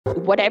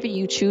whatever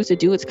you choose to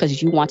do, it's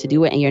because you want to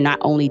do it and you're not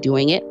only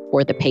doing it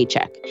for the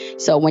paycheck.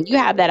 So when you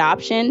have that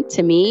option,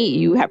 to me,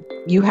 you have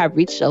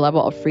reached a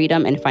level of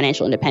freedom and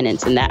financial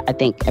independence, and that I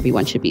think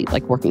everyone should be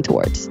like working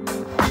towards.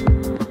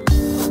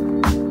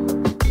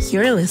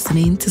 You're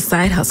listening to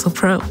Side Hustle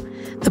Pro,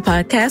 the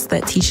podcast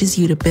that teaches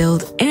you to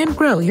build and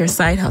grow your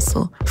side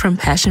hustle from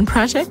passion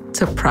project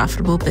to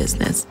profitable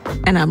business.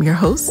 And I'm your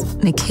host,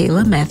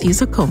 Nikayla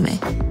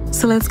Matthews-Okome.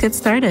 So let's get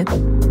started.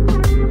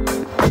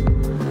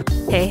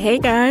 Hey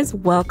guys,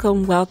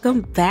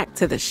 welcome back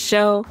to the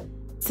show.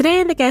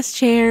 Today in the guest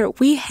chair,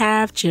 we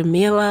have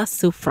Jamila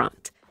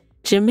Souffrant.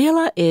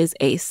 Jamila is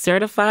a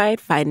certified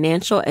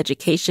financial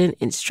education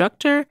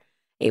instructor,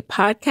 a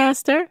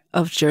podcaster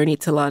of Journey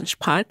to Launch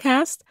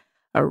podcast,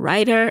 a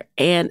writer,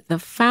 and the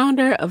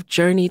founder of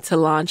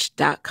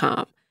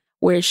journeytolaunch.com,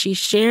 where she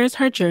shares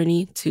her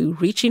journey to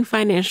reaching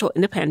financial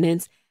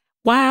independence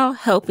while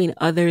helping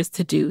others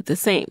to do the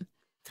same.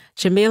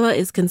 Jamila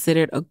is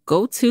considered a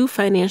go-to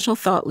financial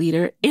thought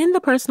leader in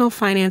the personal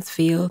finance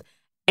field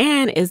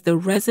and is the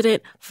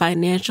resident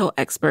financial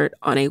expert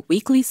on a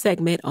weekly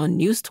segment on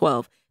News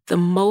 12, the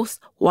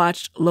most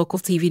watched local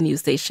TV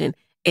news station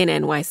in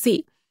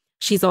NYC.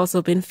 She's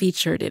also been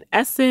featured in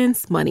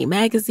Essence, Money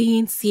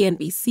Magazine,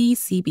 CNBC,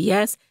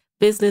 CBS,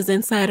 Business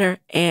Insider,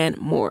 and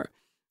more.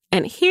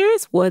 And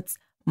here's what's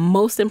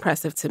most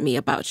impressive to me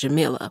about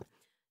Jamila.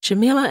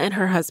 Jamila and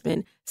her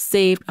husband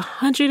saved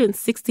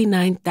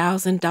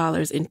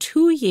 $169,000 in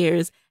 2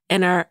 years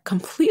and are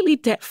completely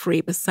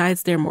debt-free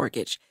besides their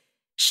mortgage.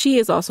 She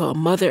is also a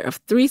mother of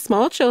 3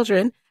 small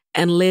children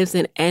and lives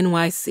in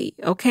NYC,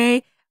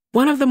 okay?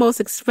 One of the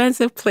most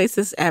expensive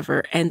places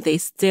ever, and they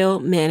still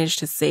managed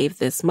to save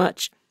this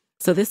much.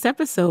 So this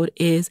episode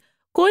is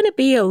going to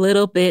be a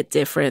little bit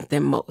different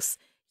than most.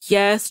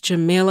 Yes,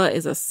 Jamila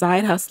is a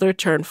side hustler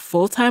turned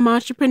full-time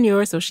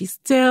entrepreneur, so she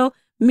still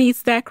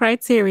meets that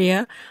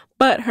criteria,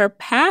 but her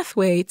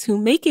pathway to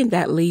making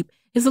that leap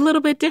is a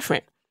little bit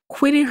different.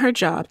 Quitting her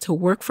job to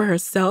work for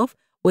herself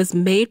was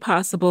made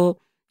possible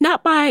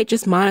not by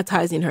just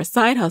monetizing her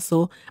side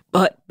hustle,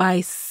 but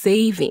by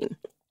saving.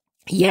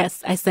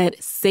 Yes, I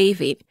said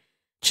saving.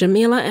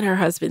 Jamila and her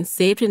husband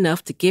saved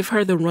enough to give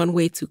her the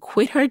runway to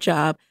quit her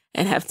job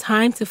and have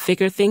time to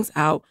figure things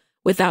out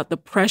without the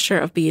pressure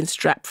of being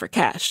strapped for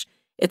cash.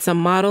 It's a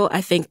model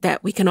I think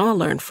that we can all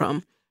learn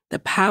from. The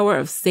power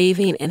of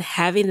saving and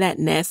having that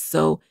nest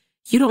so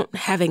you don't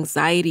have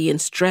anxiety and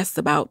stress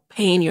about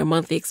paying your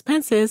monthly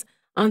expenses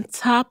on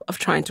top of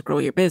trying to grow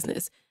your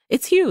business.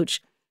 It's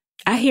huge.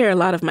 I hear a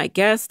lot of my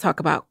guests talk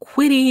about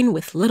quitting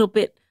with a little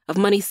bit of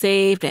money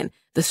saved and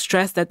the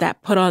stress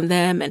that put on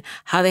them and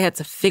how they had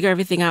to figure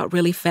everything out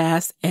really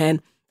fast.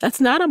 And that's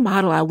not a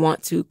model I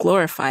want to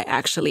glorify,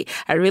 actually.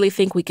 I really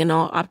think we can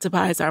all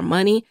optimize our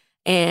money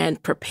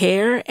and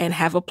prepare and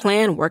have a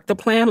plan, work the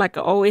plan, like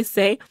I always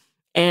say.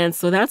 And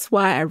so that's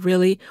why I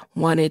really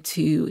wanted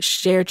to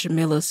share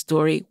Jamila's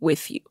story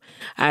with you.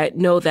 I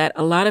know that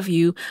a lot of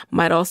you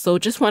might also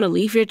just want to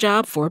leave your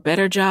job for a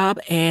better job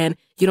and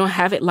you don't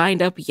have it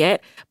lined up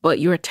yet, but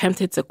you're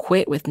tempted to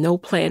quit with no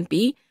plan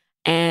B.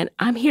 And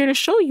I'm here to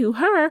show you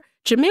her,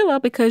 Jamila,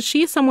 because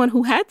she is someone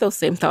who had those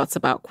same thoughts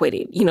about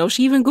quitting. You know,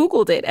 she even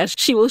Googled it, as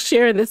she will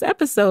share in this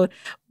episode.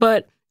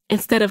 But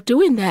instead of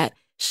doing that,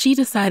 she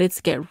decided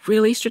to get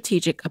really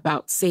strategic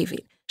about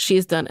saving. She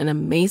has done an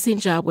amazing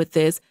job with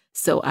this.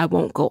 So I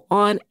won't go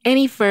on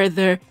any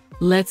further.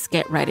 Let's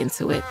get right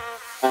into it.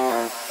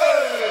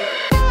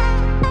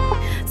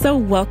 So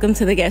welcome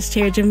to the guest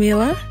chair,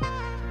 Jamila.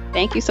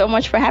 Thank you so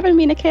much for having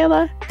me,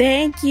 Nikayla.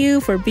 Thank you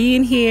for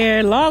being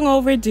here. Long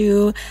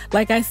overdue.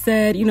 Like I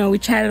said, we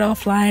chatted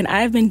offline.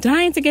 I've been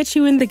dying to get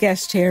you in the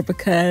guest chair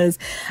because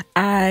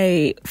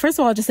I, first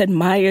of all, just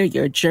admire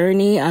your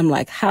journey. I'm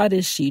like, how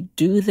does she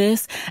do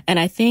this? And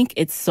I think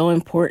it's so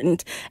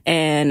important.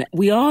 And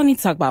we all need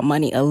to talk about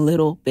money a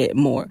little bit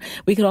more.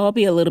 We could all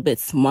be a little bit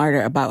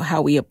smarter about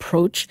how we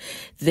approach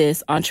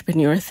this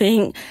entrepreneur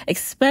thing,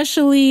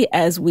 especially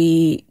as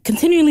we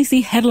continually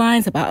see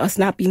headlines about us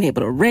not being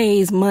able to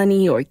raise money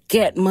or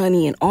get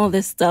money and all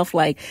this stuff.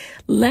 Like,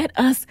 let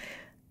us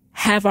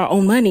have our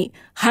own money.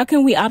 How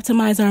can we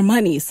optimize our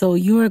money? So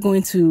you are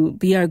going to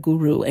be our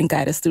guru and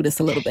guide us through this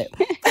a little bit.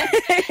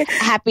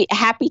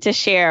 Happy to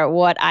share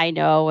what I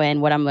know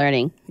and what I'm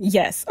learning.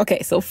 Yes.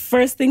 Okay. So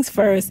first things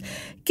first,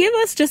 give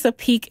us just a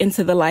peek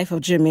into the life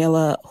of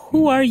Jamila.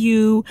 Who are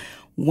you?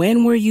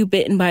 When were you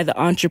bitten by the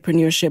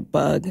entrepreneurship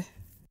bug?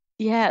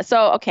 Yeah.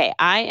 So, okay.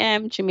 I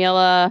am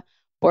Jamila,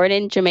 born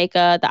in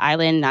Jamaica, the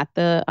island, not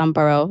the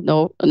borough.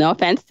 No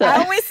offense to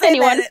I always say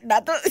anyone. That,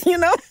 not the,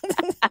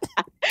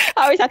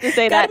 I always have to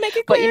say Gotta that. make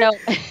it clear.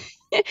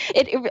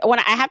 But when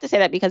I have to say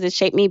that because it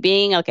shaped me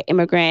being like an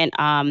immigrant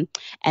and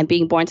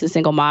being born to a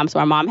single mom. So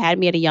our mom had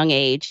me at a young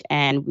age,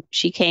 and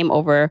she came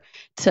over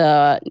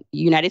to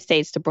United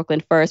States, to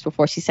Brooklyn first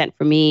before she sent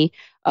for me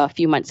a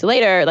few months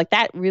later, like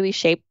that really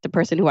shaped the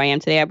person who I am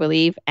today, I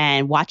believe.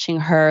 And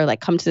watching her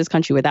like come to this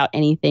country without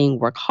anything,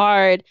 work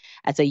hard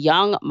as a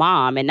young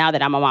mom. And now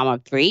that I'm a mom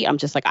of three, I'm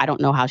just like, I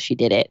don't know how she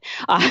did it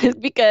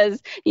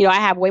because, I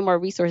have way more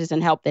resources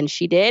and help than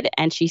she did.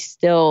 And she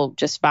still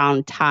just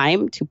found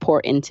time to pour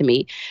into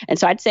me. And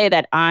so I'd say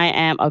that I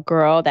am a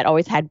girl that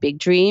always had big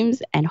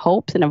dreams and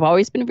hopes. And I've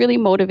always been really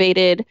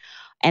motivated.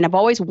 And I've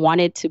always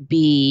wanted to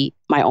be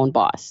my own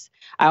boss.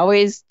 I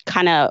always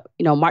kind of,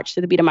 marched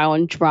to the beat of my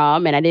own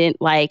drum, and I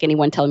didn't like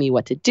anyone telling me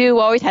what to do.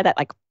 I always had that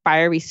like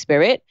fiery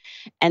spirit.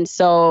 And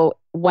so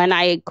when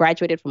I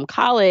graduated from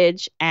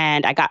college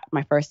and I got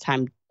my first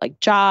time like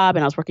job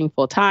and I was working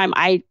full time,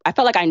 I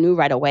felt like I knew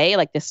right away,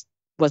 like this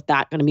was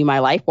not going to be my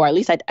life, or at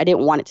least I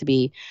didn't want it to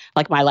be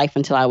like my life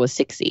until I was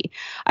 60.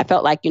 I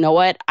felt like, you know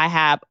what, I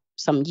have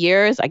some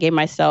years. I gave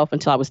myself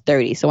until I was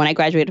 30. So when I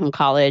graduated from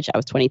college, I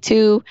was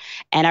 22.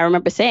 And I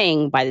remember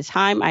saying, by the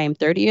time I am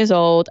 30 years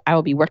old, I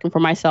will be working for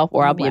myself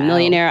or I'll be a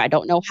millionaire. I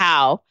don't know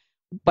how,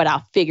 but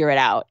I'll figure it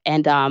out.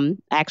 And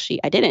actually,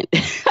 I didn't.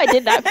 I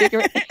did not figure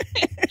it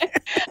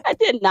I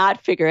did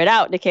not figure it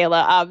out,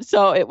 Nicaila.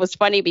 So it was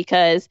funny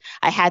because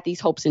I had these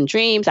hopes and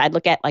dreams. I'd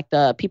look at like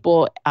the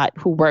people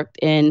who worked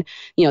in,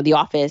 the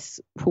office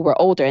who were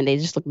older and they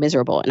just looked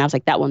miserable. And I was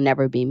like, that will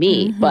never be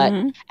me. But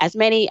as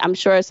many, I'm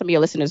sure some of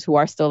your listeners who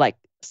are still like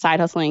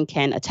side hustling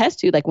can attest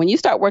to, like when you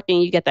start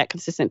working, you get that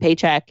consistent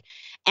paycheck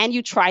and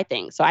you try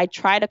things. So I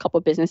tried a couple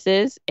of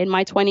businesses in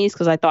my 20s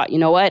because I thought, you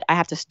know what, I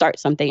have to start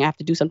something. I have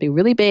to do something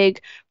really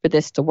big for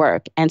this to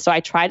work. And so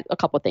I tried a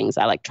couple of things.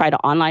 I like tried an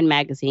online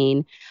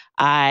magazine.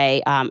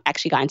 I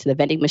actually got into the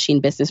vending machine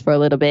business for a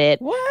little bit.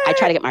 What? I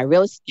tried to get my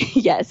real estate.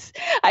 Yes.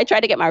 I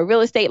tried to get my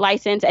real estate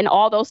license, and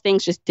all those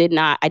things just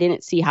I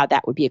didn't see how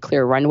that would be a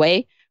clear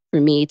runway for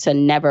me to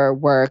never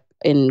work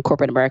in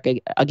corporate America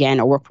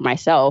again or work for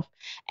myself.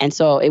 And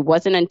so it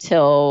wasn't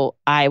until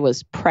I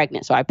was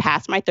pregnant. So I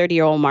passed my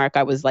 30-year-old mark.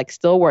 I was like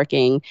still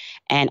working,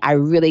 and I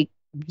really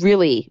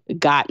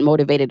got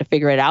motivated to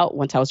figure it out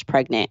once I was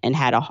pregnant and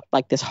had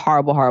this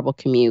horrible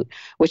commute,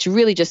 which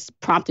really just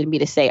prompted me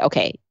to say,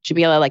 okay,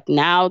 Jamila, like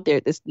now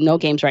there's no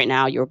games right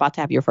now. You're about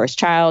to have your first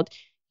child.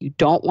 You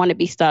don't want to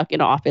be stuck in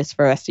an office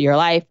for the rest of your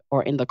life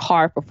or in the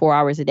car for 4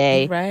 hours a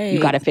day. Right. You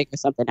got to figure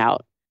something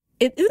out.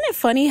 Isn't it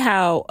funny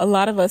how a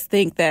lot of us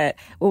think that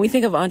when we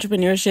think of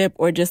entrepreneurship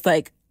or just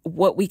like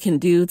what we can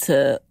do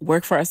to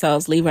work for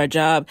ourselves, leave our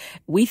job,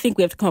 we think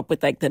we have to come up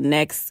with like the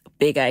next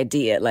big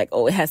idea. Like,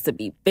 oh, it has to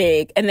be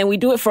big. And then we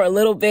do it for a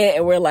little bit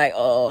and we're like,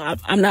 oh,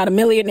 I'm not a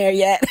millionaire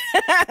yet.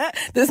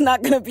 This is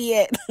not going to be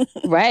it.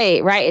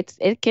 Right.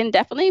 It can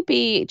definitely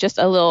be just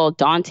a little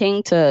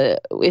daunting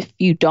if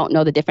you don't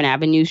know the different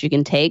avenues you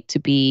can take to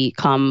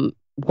become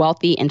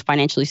wealthy and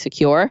financially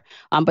secure.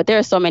 But there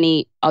are so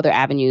many other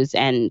avenues.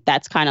 And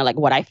that's kind of like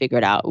what I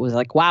figured out. It was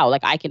like, wow,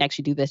 like I can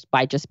actually do this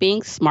by just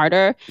being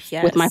smarter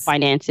with my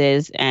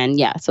finances. And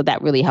yeah, so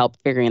that really helped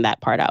figuring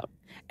that part out.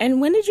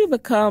 And when did you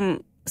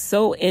become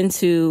so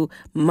into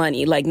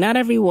money? Like not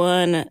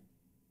everyone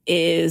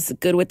is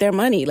good with their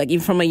money. Like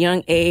even from a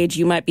young age,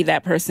 you might be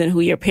that person who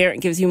your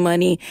parent gives you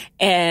money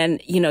and,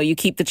 you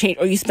keep the change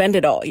or you spend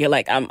it all. You're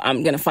like, I'm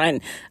going to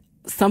find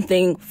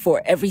something for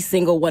every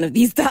single one of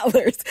these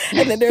dollars.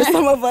 And then there's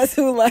some of us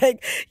who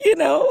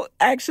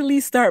actually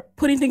start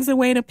putting things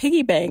away in a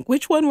piggy bank.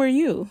 Which one were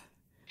you?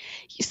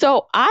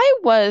 So I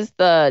was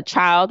the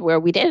child where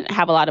we didn't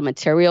have a lot of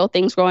material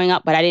things growing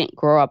up, but I didn't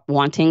grow up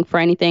wanting for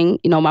anything.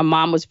 My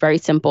mom was very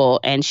simple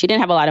and she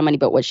didn't have a lot of money,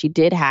 but what she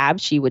did have,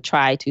 she would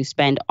try to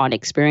spend on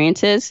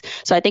experiences.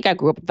 So I think I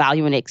grew up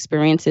valuing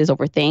experiences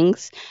over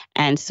things.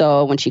 And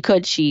so when she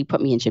could, she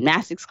put me in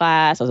gymnastics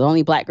class. I was the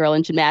only Black girl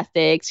in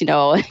gymnastics,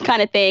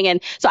 kind of thing.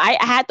 And so I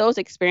had those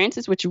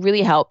experiences, which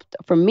really helped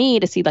for me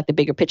to see like the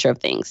bigger picture of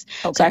things.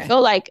 Okay. So I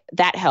feel like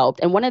that helped.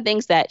 And one of the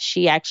things that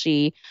she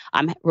actually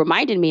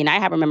reminded me, and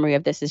I have a memory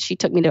of this, is she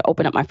took me to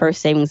open up my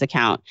first savings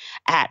account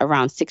at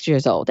around 6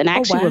 years old. And I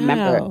actually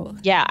remember,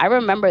 I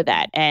remember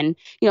that. And,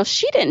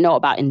 she didn't know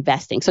about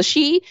investing. So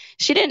she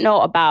didn't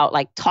know about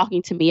like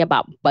talking to me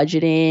about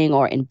budgeting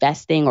or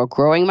investing or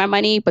growing my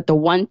money. But the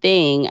one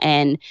thing,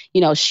 and,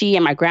 she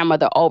and my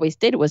grandmother always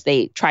did was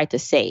they tried to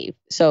save.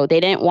 So they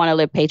didn't want to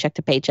live paycheck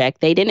to paycheck.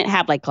 They didn't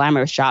have like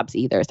glamorous jobs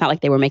either. It's not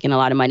like they were making a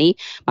lot of money.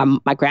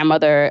 My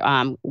grandmother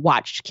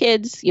watched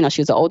kids. She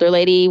was an older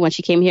lady when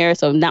she came here.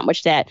 So not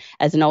much that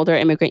as an older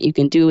immigrant you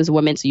can do as a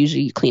woman. So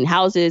usually you clean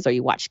houses or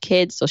you watch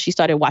kids. So she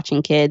started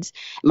watching kids.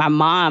 My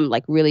mom,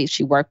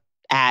 she worked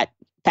at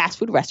fast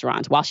food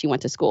restaurants while she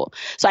went to school.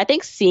 So I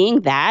think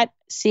seeing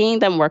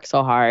them work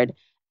so hard,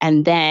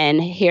 and then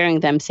hearing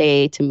them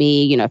say to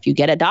me, if you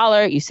get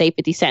 $1, you save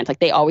 50 cents. Like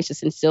they always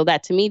just instill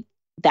that to me.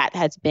 That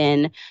has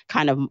been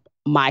kind of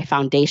my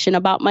foundation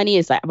about money,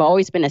 is that I've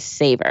always been a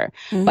saver,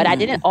 but I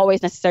didn't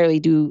always necessarily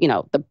do,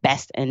 the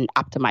best and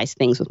optimized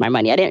things with my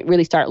money. I didn't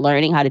really start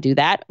learning how to do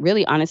that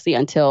really honestly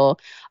until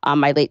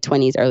my late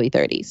 20s, early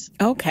 30s.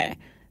 Okay.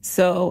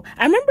 So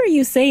I remember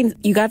you saying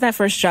you got that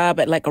first job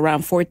at like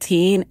around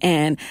 14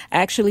 and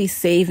actually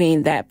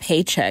saving that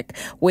paycheck,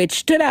 which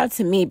stood out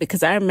to me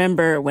because I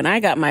remember when I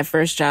got my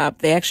first job,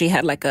 they actually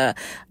had like a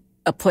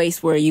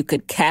place where you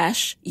could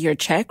cash your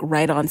check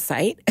right on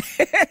site.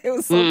 It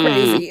was so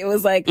crazy. It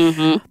was like,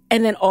 and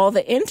then all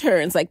the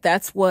interns, like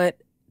that's what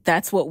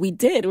we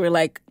did. We're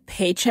like,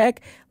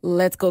 paycheck,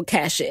 let's go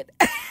cash it.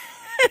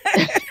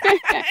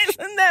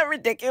 Isn't that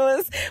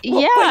ridiculous?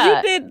 Well, Yeah.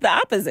 but you did the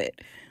opposite.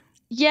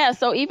 Yeah,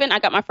 so even I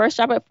got my first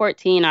job at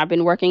 14. I've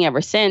been working ever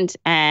since.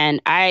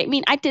 And I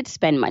mean, I did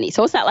spend money.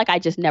 So it's not like I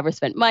just never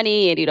spent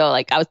money and,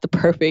 like I was the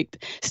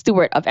perfect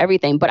steward of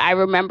everything. But I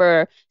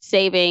remember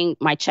saving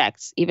my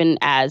checks, even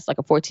as like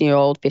a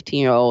 14-year-old,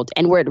 15-year-old.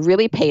 And where it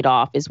really paid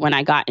off is when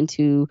I got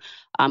into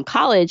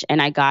college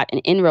and I got an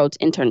inroads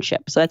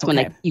internship. So that's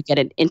when you get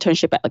an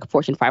internship at like a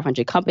Fortune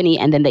 500 company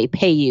and then they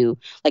pay you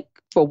like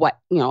for what,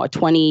 a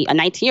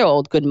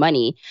 19-year-old good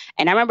money.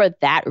 And I remember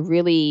that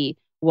really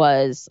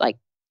was like,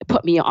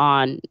 put me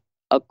on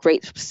a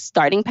great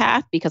starting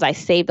path because I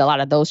saved a lot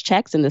of those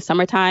checks in the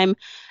summertime.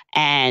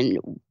 And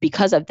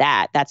because of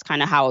that, that's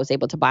kind of how I was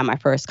able to buy my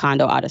first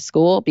condo out of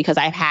school because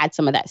I've had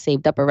some of that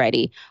saved up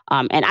already.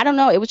 And I don't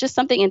know, it was just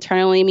something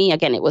internally in me.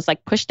 Again, it was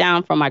like pushed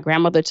down from my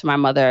grandmother to my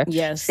mother,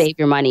 save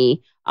your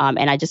money.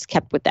 And I just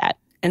kept with that.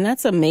 And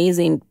that's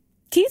amazing.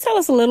 Can you tell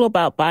us a little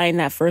about buying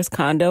that first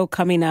condo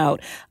coming out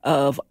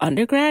of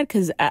undergrad?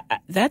 Because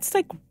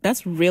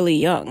that's really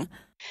young.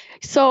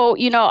 So,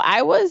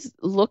 I was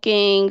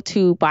looking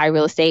to buy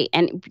real estate.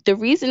 And the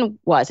reason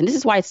was, and this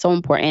is why it's so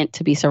important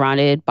to be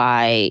surrounded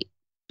by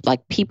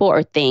like people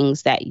or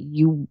things that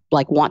you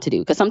like want to do.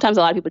 Because sometimes a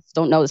lot of people just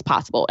don't know it's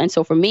possible. And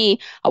so for me,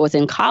 I was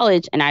in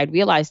college and I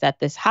realized that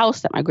this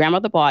house that my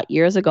grandmother bought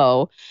years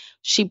ago,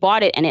 she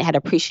bought it and it had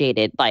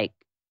appreciated like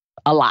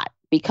a lot.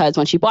 Because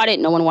when she bought it,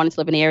 no one wanted to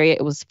live in the area.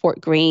 It was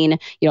Fort Greene,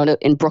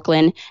 in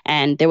Brooklyn.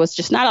 And there was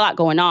just not a lot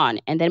going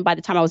on. And then by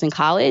the time I was in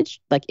college,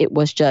 like it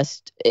was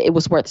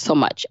worth so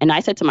much. And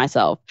I said to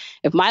myself,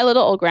 if my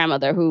little old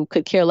grandmother who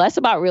could care less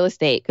about real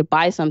estate could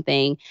buy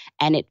something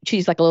and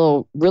she's like a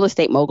little real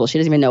estate mogul, she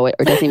doesn't even know it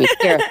or doesn't even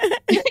care.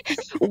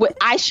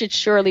 I should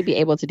surely be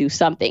able to do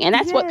something. And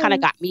that's what kind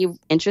of got me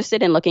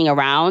interested in looking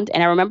around.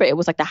 And I remember it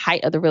was like the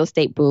height of the real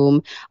estate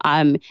boom.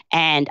 And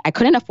I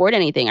couldn't afford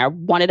anything. I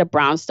wanted a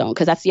brownstone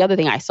because that's the other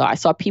thing I saw. I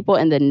saw people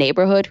in the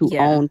neighborhood who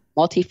owned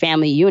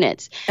multifamily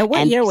units. And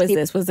what year was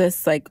this? Was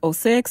this like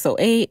 06,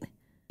 08?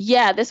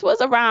 Yeah, this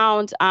was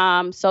around,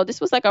 so this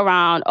was like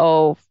around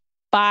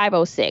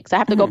 05, 06. I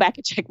have to go back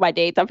and check my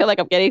dates. I feel like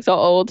I'm getting so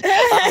old.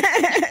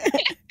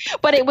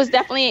 But it was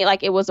definitely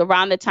like, it was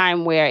around the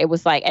time where it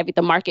was like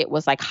the market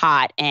was like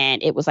hot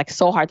and it was like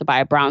so hard to buy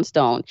a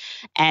brownstone.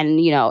 And,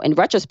 in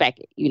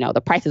retrospect,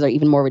 the prices are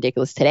even more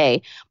ridiculous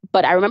today.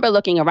 But I remember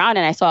looking around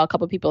and I saw a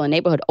couple of people in the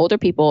neighborhood, older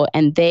people,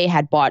 and they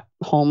had bought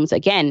homes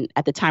again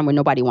at the time where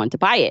nobody wanted to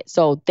buy it.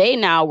 So they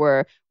now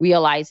were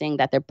realizing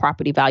that their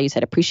property values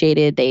had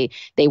appreciated.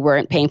 They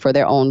weren't paying for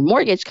their own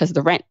mortgage because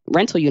the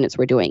rental units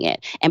were doing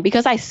it. And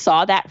because I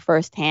saw that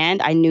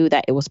firsthand, I knew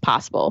that it was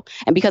possible.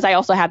 And because I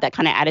also have that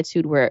kind of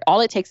attitude where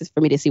all it takes is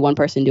for me to see one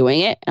person doing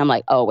it. And I'm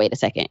like, oh, wait a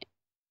second.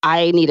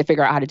 I need to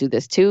figure out how to do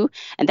this too.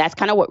 And that's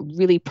kind of what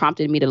really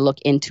prompted me to look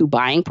into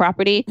buying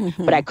property.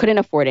 But I couldn't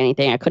afford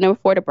anything. I couldn't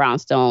afford a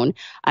brownstone.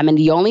 I mean,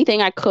 the only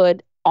thing I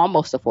could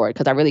almost afford,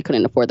 because I really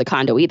couldn't afford the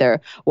condo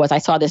either, was I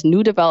saw this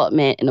new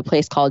development in a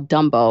place called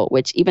Dumbo,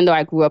 which even though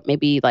I grew up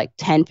maybe like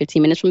 10,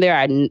 15 minutes from there,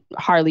 I'd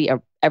hardly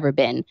ever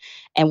been.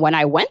 And when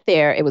I went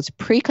there, it was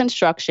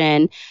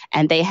pre-construction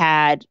and they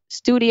had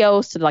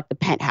studios to like the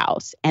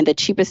penthouse. And the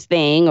cheapest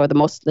thing or the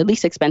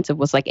least expensive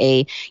was like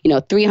a,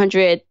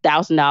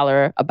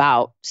 $300,000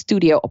 about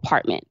studio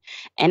apartment.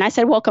 And I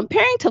said, well,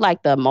 comparing to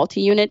like the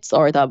multi-units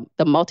or the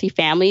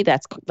multi-family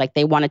that's like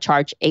they want to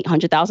charge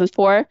 $800,000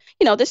 for,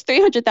 this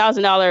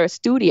 $300,000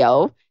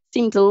 studio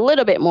seems a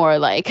little bit more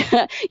like,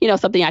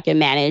 something I can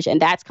manage.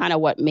 And that's kind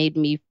of what made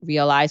me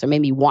realize or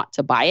made me want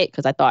to buy it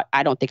because I thought,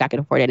 I don't think I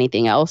could afford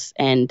anything else.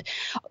 And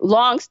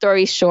long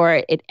story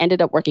short, it ended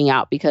up working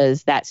out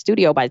because that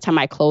studio, by the time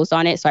I closed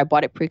on it, so I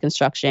bought it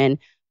pre-construction,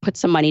 put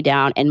some money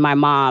down, and my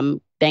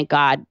mom, thank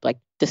God, like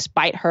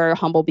despite her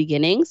humble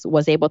beginnings,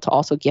 was able to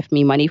also gift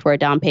me money for a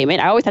down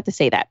payment. I always have to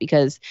say that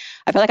because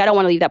I feel like I don't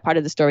want to leave that part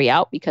of the story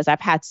out because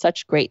I've had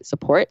such great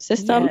support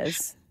system.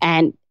 Yes.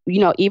 And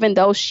even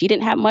though she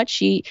didn't have much,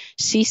 she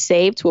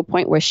saved to a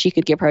point where she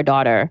could give her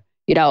daughter,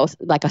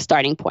 like a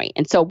starting point.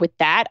 And so with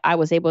that, I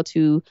was able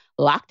to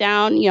lock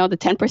down, the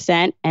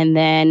 10%. And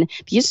then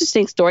the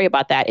interesting story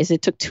about that is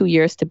it took 2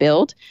 years to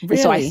build. Really?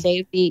 And so I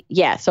saved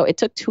so it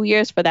took 2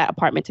 years for that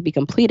apartment to be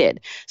completed.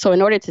 So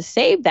in order to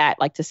save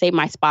that, like to save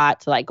my spot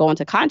to like go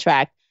into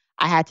contract,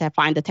 I had to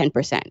find the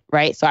 10%,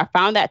 right? So I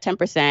found that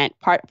 10%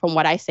 part from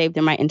what I saved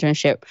in my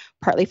internship,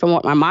 partly from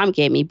what my mom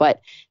gave me. But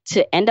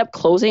to end up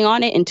closing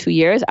on it in 2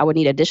 years, I would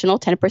need additional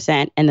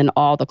 10% and then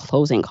all the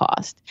closing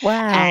cost.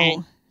 Wow.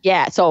 And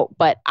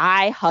but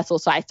I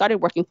hustled. So I started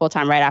working full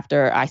time right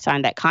after I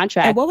signed that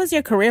contract. And what was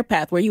your career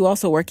path? Were you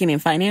also working in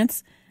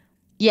finance?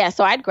 Yeah,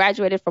 so I'd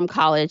graduated from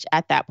college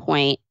at that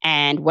point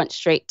and went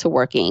straight to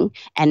working.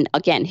 And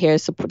again,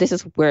 this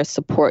is where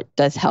support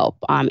does help.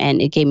 And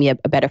it gave me a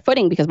better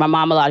footing because my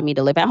mom allowed me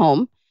to live at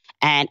home.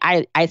 And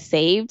I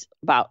saved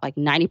about like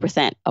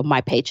 90% of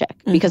my paycheck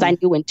because I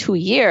knew in 2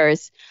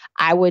 years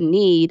I would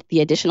need the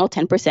additional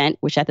 10%,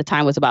 which at the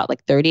time was about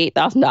like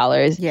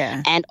 $38,000.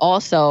 Yeah. And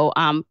also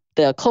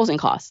the closing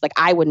costs. Like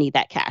I would need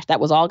that cash. That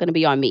was all going to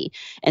be on me.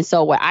 And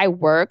so when I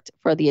worked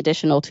for the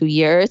additional 2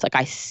 years, like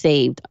I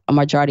saved a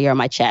majority of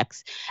my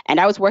checks. And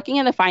I was working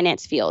in the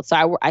finance field.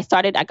 So I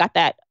got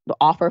that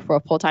offer for a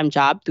full-time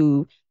job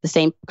through the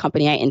same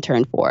company I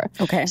interned for.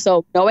 Okay.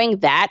 So knowing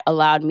that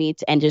allowed me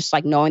to, and just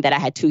like knowing that I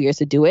had 2 years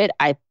to do it,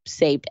 I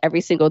saved every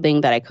single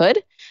thing that I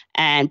could.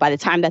 And by the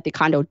time that the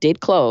condo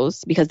did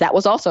close, because that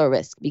was also a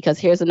risk, because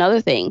here's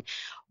another thing.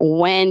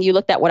 When you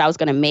looked at what I was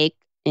going to make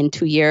in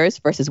 2 years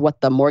versus what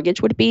the mortgage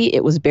would be,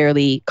 it was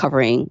barely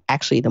covering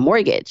actually the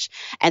mortgage.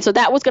 And so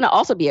that was going to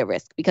also be a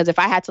risk because if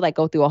I had to like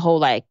go through a whole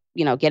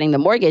getting the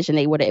mortgage and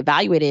they would have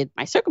evaluated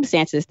my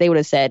circumstances, they would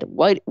have said,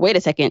 wait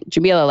a second,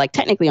 Jamila, like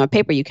technically on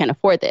paper, you can't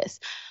afford this.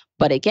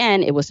 But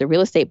again, it was the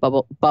real estate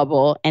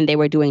bubble and they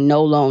were doing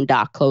no loan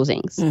doc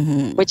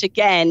closings, which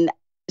again,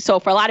 so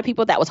for a lot of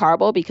people, that was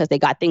horrible because they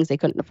got things they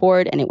couldn't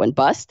afford and it went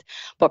bust.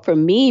 But for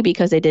me,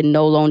 because they did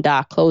no loan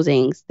doc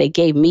closings, they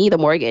gave me the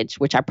mortgage,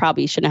 which I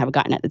probably shouldn't have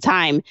gotten at the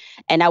time.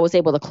 And I was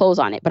able to close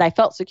on it. But I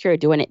felt secure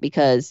doing it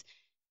because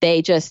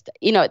they just,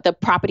 the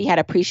property had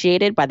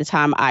appreciated by the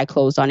time I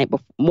closed on it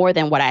more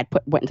than what I had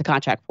went into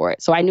contract for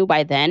it. So I knew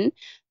by then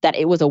that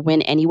it was a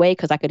win anyway,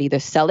 because I could either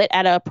sell it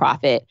at a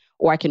profit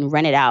or I can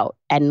rent it out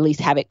and at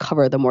least have it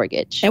cover the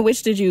mortgage. And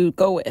which did you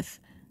go with?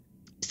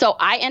 So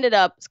I ended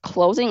up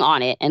closing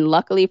on it. And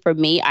luckily for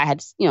me, I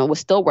had, was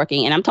still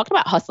working. And I'm talking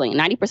about hustling,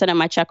 90% of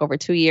my check over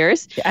 2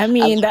 years. I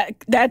mean,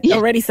 that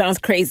already sounds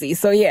crazy.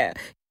 So yeah.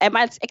 And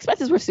my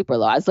expenses were super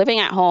low. I was living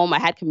at home. I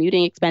had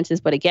commuting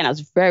expenses. But again, I was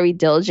very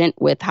diligent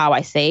with how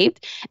I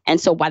saved. And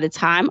so by the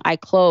time I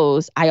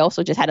closed, I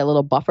also just had a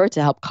little buffer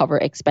to help cover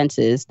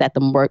expenses that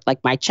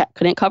my check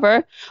couldn't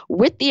cover,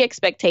 with the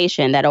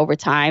expectation that over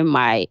time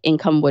my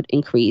income would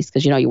increase.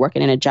 Because, you're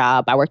working in a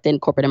job. I worked in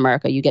corporate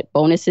America. You get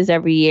bonuses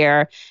every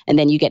year and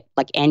then you get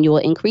like annual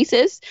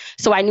increases.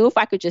 So I knew if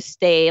I could just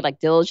stay like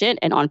diligent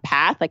and on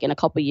path, like in a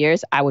couple of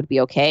years, I would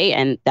be okay.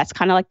 And that's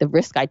kind of like the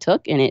risk I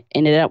took. And it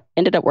ended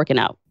up working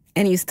out.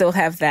 And you still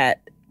have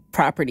that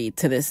property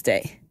to this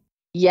day?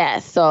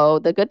 Yes. So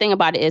the good thing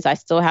about it is I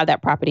still have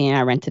that property and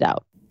I rent it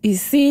out. You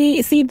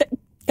see,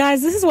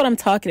 guys, this is what I'm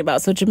talking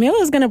about. So Jamila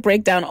is going to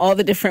break down all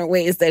the different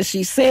ways that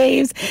she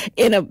saves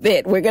in a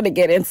bit. We're going to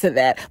get into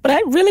that. But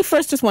I really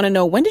first just want to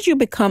know, when did you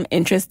become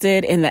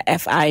interested in the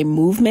FI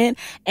movement?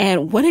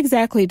 And what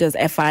exactly does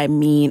FI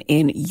mean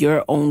in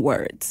your own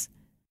words?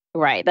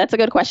 Right. That's a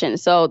good question.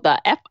 So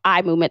the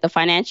FI movement, the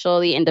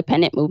financially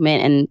independent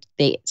movement,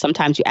 and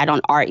sometimes you add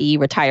on RE,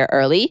 retire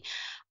early.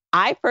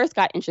 I first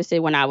got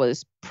interested when I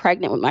was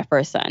pregnant with my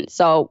first son.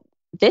 So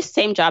this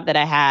same job that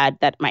I had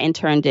that my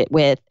intern did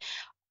with,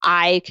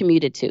 I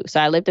commuted to. So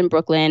I lived in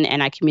Brooklyn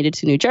and I commuted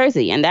to New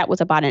Jersey. And that was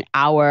about an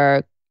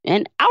hour to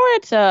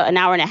an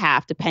hour and a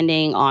half,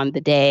 depending on the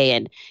day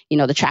and,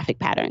 the traffic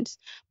patterns.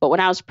 But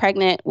when I was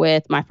pregnant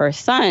with my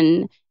first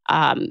son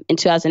in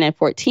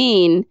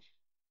 2014,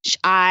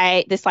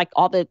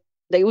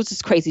 it was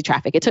just crazy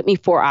traffic. It took me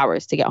 4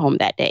 hours to get home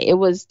that day. It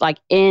was like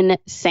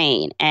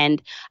insane.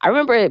 And I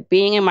remember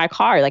being in my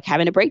car, like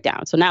having a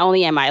breakdown. So not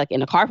only am I like in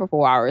the car for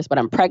 4 hours, but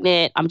I'm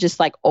pregnant. I'm just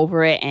like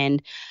over it.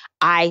 And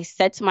I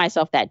said to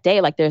myself that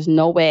day, like, there's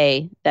no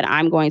way that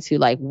I'm going to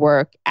like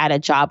work at a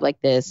job like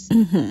this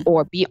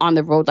or be on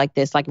the road like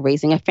this, like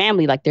raising a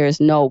family. Like, there's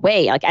no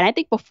way. Like, and I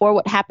think before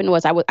what happened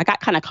was I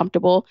got kind of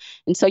comfortable.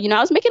 And so, I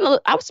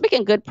was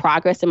making good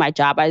progress in my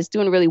job. I was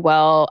doing really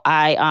well.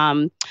 I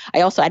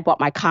also had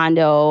bought my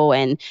condo.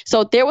 And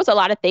so there was a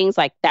lot of things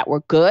like that were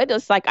good.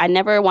 It's like, I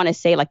never want to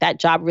say like that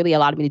job really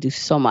allowed me to do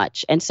so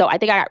much. And so I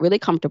think I got really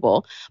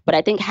comfortable, but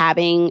I think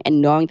having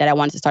and knowing that I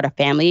wanted to start a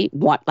family,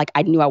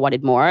 I knew I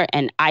wanted more.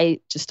 And I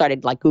just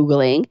started like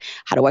Googling,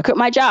 how do I quit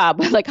my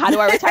job? Like, how do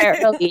I retire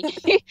early?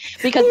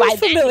 Because I'm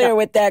familiar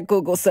with that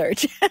Google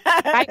search.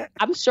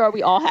 I'm sure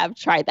we all have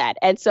tried that.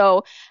 And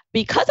so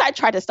because I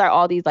tried to start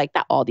all these, like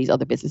not all these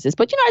other businesses,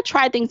 but I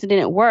tried things that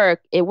didn't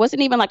work. It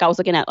wasn't even like I was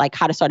looking at like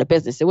how to start a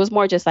business. It was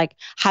more just like,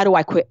 how do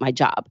I quit my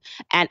job?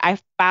 And I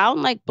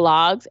found like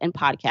blogs and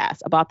podcasts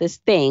about this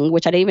thing,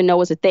 which I didn't even know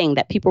was a thing,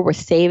 that people were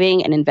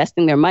saving and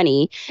investing their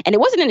money. And it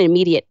wasn't an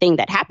immediate thing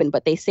that happened,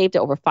 but they saved it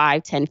over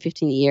 5, 10,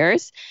 15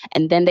 years.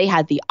 And then they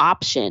had the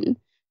option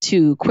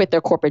to quit their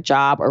corporate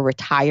job or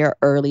retire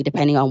early,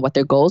 depending on what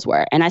their goals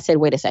were. And I said,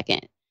 wait a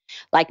second.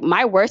 Like,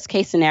 my worst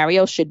case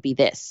scenario should be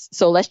this.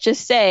 So let's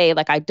just say,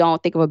 like, I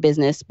don't think of a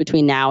business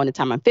between now and the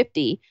time I'm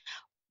 50.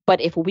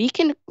 But if we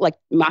can, like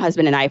my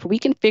husband and I, if we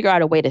can figure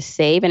out a way to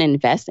save and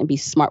invest and be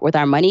smart with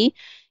our money,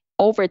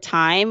 over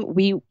time,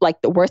 we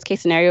like the worst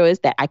case scenario is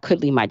that I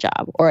could leave my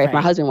job, or if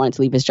my husband wanted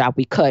to leave his job,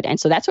 we could. And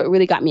so that's what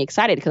really got me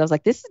excited, because I was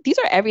like, these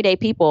are everyday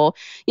people.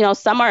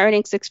 Some are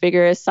earning six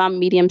figures, some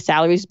medium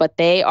salaries, but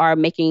they're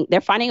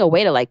finding a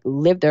way to like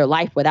live their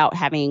life without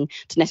having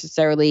to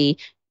necessarily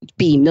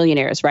be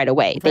millionaires right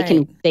away.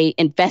 They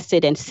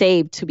invested and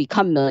saved to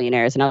become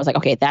millionaires. And I was like,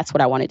 okay, that's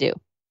what I want to do.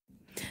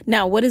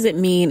 Now, what does it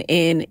mean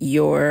in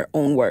your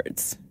own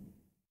words?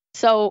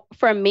 So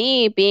for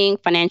me, being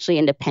financially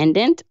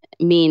independent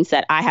means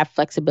that I have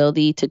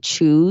flexibility to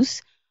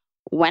choose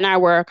when I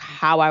work,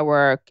 how I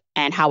work,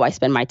 and how I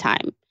spend my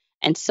time.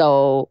 And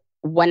so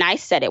when I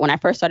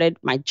first started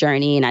my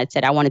journey and I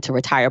said I wanted to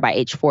retire by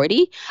age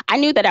 40, I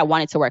knew that I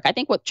wanted to work. I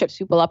think what trips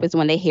people up is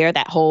when they hear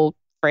that whole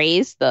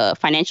phrase, the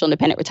financial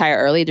independent retire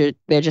early,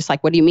 they're just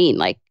like, what do you mean?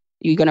 Like,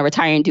 you're going to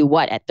retire and do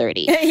what at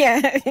 30?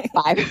 Yeah.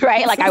 5,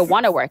 right? Like, I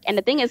want to work. And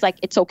the thing is, like,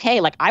 it's okay.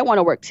 Like, I want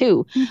to work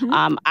too.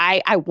 Mm-hmm.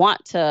 I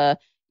want to,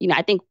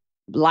 I think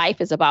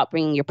life is about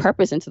bringing your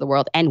purpose into the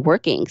world and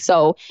working.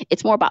 So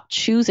it's more about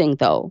choosing,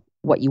 though,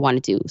 what you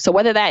want to do. So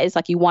whether that is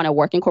like you want to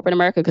work in corporate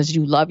America because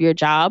you love your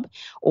job,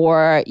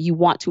 or you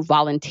want to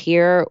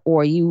volunteer,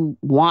 or you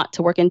want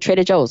to work in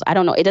Trader Joe's, I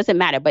don't know. It doesn't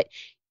matter. But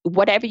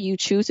whatever you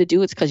choose to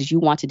do, it's because you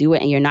want to do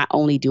it, and you're not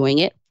only doing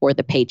it for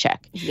the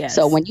paycheck. Yes.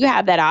 So when you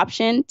have that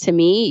option, to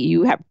me,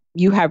 you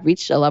have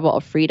reached a level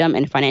of freedom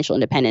and financial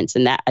independence,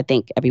 and that I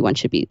think everyone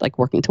should be like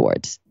working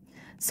towards.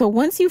 So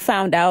once you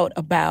found out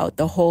about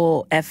the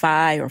whole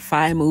FI or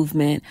FI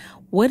movement,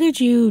 what did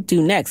you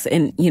do next?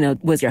 And,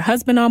 was your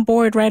husband on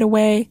board right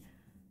away?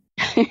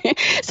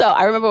 So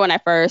I remember when I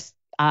first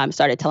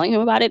started telling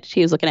him about it,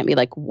 he was looking at me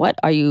like, what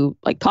are you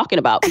like talking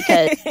about?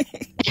 Because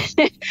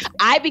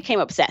I became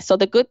obsessed. So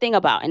the good thing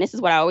about, and this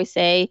is what I always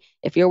say,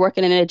 if you're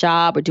working in a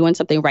job or doing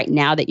something right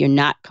now that you're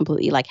not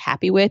completely like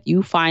happy with,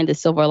 you find the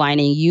silver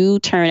lining, you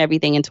turn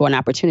everything into an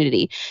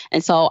opportunity.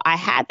 And so I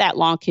had that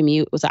long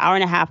commute. It was an hour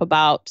and a half,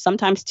 about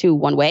sometimes 2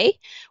 one way,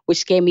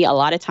 which gave me a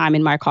lot of time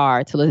in my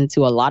car to listen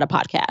to a lot of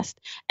podcasts.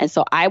 And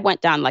so I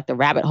went down like the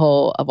rabbit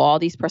hole of all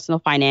these personal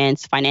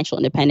finance, financial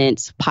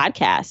independence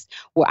podcasts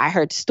where I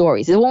heard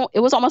stories. It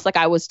was almost like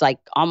I was like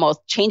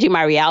almost changing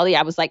my reality.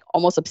 I was like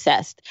almost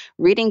obsessed,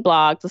 reading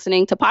blogs,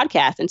 listening to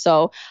podcasts. And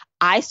so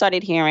I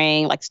started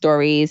hearing like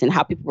stories and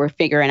how people were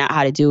figuring out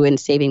how to do it and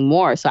saving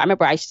more. So I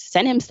remember I used to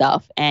send him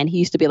stuff, and he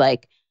used to be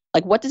like,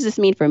 what does this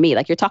mean for me?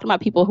 Like, you're talking about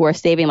people who are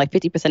saving like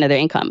 50% of their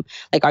income.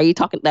 Like, are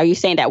you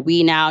saying that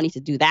we now need to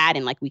do that?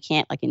 And like, we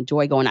can't like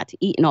enjoy going out to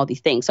eat and all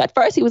these things. So at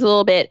first he was a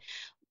little bit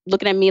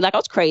looking at me like I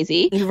was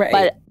crazy, right.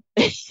 But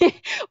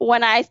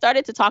when I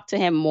started to talk to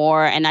him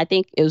more, and I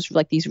think it was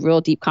like these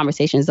real deep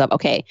conversations of,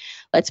 okay,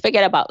 let's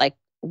forget about like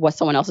what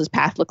someone else's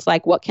path looks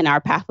like. What can our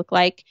path look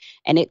like?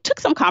 And it took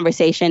some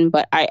conversation,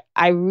 but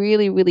I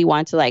really, really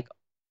wanted to like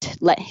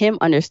let him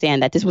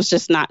understand that this was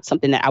just not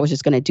something that I was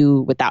just going to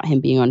do without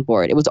him being on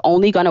board. It was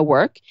only going to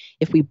work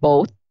if we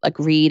both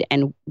agreed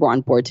and were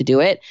on board to do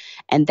it.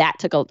 And that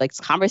took like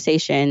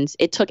conversations.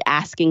 It took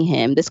asking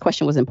him. This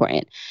question was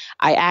important.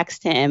 I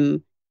asked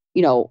him,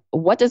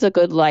 what does a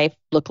good life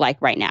look like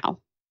right now?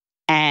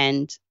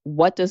 And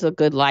what does a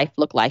good life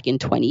look like in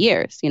 20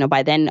 years?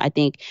 By then, I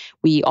think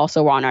we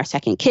also were on our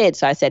second kid.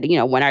 So I said,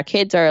 when our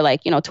kids are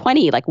like,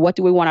 20, like, what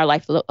do we want our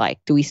life to look like?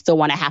 Do we still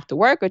want to have to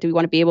work, or do we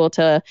want to be able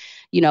to,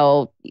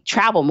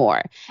 travel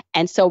more?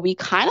 And so we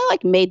kind of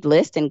like made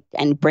lists and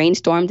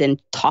brainstormed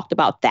and talked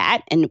about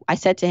that. And I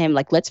said to him,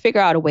 like, let's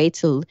figure out a way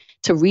to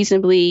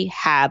reasonably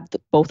have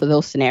both of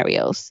those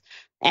scenarios.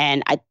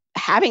 And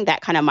having that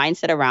kind of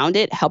mindset around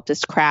it helped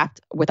us craft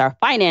with our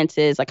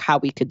finances, like how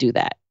we could do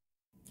that.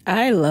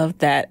 I love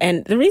that.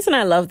 And the reason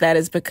I love that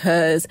is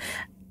because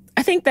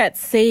I think that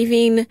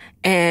saving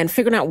and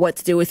figuring out what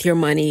to do with your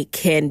money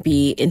can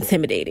be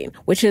intimidating,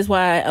 which is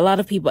why a lot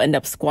of people end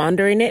up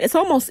squandering it. It's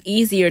almost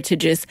easier to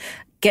just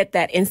get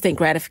that instant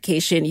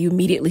gratification. You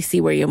immediately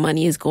see where your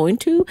money is going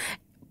to.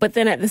 But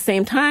then at the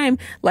same time,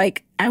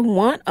 like, I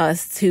want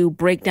us to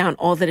break down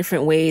all the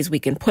different ways we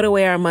can put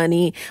away our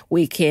money,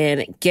 we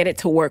can get it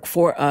to work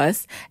for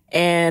us,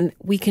 and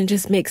we can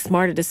just make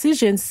smarter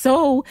decisions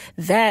so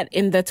that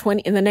in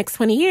the next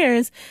 20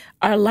 years,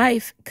 our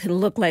life can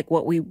look like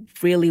what we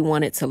really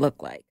want it to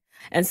look like.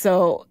 And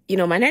so,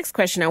 my next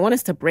question, I want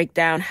us to break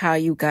down how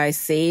you guys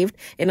saved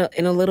in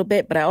a little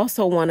bit, but I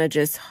also want to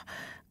just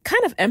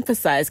kind of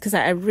emphasize, because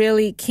I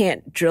really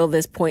can't drill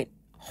this point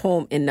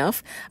home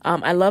enough.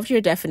 I love your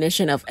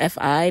definition of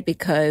FI,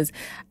 because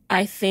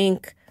I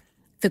think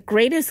the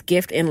greatest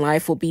gift in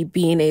life will be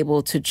being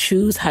able to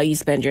choose how you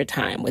spend your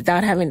time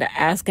without having to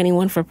ask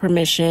anyone for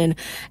permission.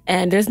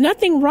 And there's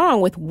nothing wrong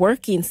with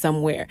working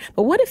somewhere.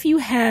 But what if you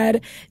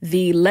had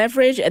the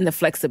leverage and the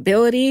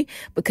flexibility,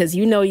 because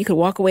you could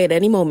walk away at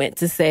any moment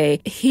to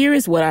say, here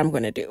is what I'm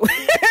going to do.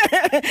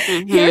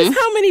 Mm-hmm. Here's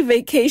how many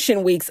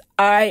vacation weeks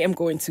I am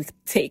going to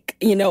take,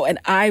 and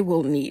I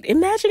will need.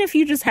 Imagine if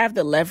you just have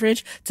the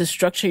leverage to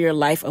structure your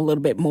life a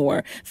little bit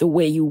more the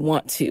way you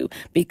want to,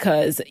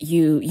 because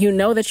you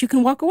know that you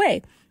can walk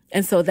away.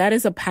 And so that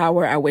is a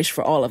power I wish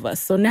for all of us.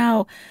 So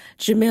now,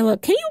 Jamila,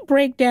 can you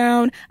break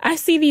down? I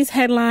see these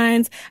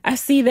headlines. I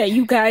see that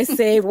you guys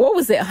saved, what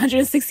was it,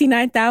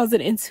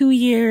 169,000 in 2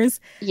 years?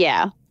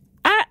 Yeah.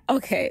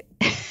 Okay.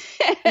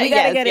 We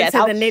got to get into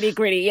the nitty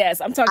gritty.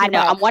 Yes, I'm talking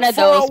about I'm one of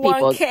those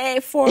people. 401k,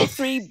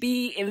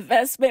 403b,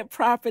 investment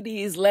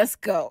properties. Let's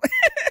go.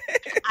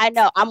 I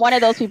know. I'm one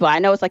of those people. I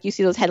know it's like you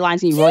see those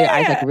headlines and you roll your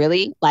eyes like,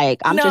 really?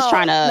 Like, I'm just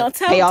trying to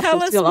pay off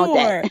some student loan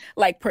debt.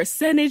 Like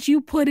percentage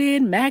you put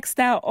in, maxed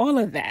out, all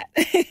of that.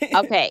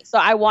 Okay. So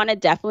I want to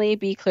definitely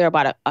be clear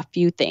about a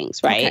few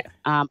things, right?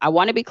 Okay. I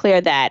want to be clear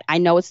that I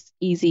know it's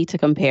easy to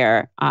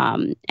compare,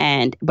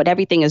 but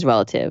everything is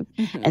relative.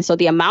 Mm-hmm. And so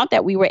the amount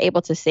that we were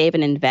able to save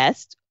and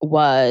invest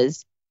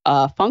was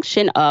a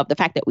function of the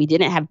fact that we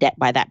didn't have debt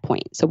by that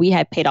point. So we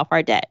had paid off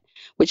our debt,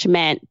 which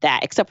meant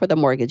that, except for the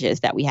mortgages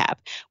that we have,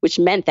 which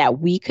meant that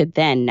we could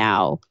then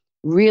now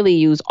really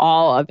use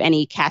all of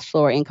any cash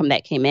flow or income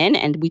that came in,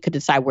 and we could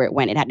decide where it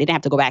went. It didn't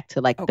have to go back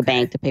to the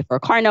bank to pay for a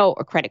car note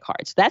or credit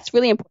card. So that's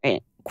really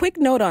important. Quick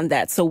note on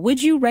that. So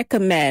would you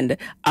recommend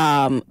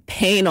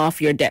paying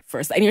off your debt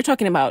first? And you're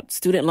talking about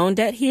student loan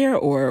debt here,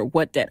 or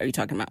what debt are you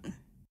talking about?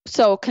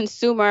 So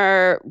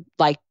consumer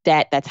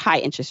debt, that's high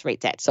interest rate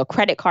debt. So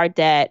credit card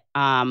debt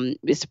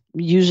is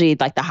usually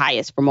the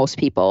highest for most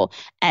people.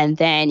 And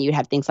then you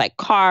have things like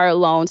car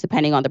loans,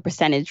 depending on the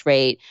percentage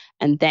rate.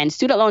 And then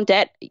student loan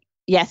debt,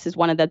 yes, is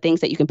one of the things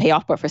that you can pay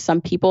off. But for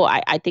some people,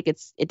 I think it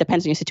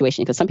depends on your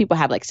situation, because some people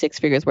have 6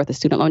 figures worth of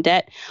student loan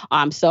debt.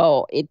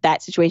 So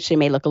that situation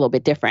may look a little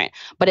bit different.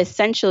 But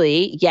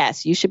essentially,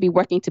 yes, you should be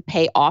working to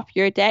pay off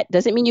your debt.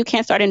 Doesn't mean you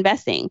can't start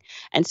investing.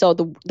 And so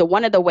the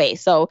one of the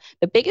ways. So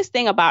the biggest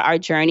thing about our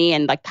journey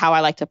and how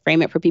I like to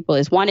frame it for people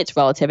is, one, it's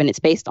relative, and it's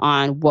based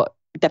on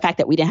the fact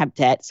that we didn't have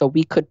debt, so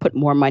we could put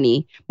more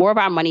of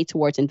our money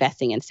towards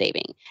investing and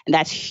saving. And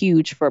that's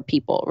huge for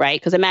people,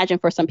 right? Because imagine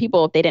for some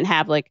people, if they didn't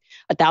have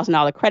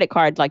 $1,000 credit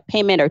card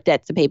payment or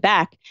debt to pay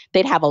back,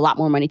 they'd have a lot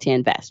more money to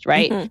invest,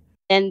 right? Mm-hmm.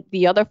 And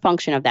the other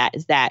function of that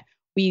is that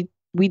we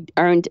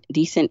earned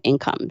decent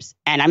incomes.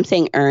 And I'm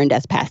saying earned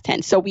as past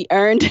tense. So we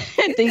earned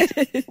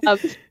decent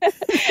incomes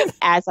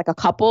as a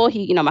couple.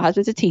 My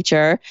husband's a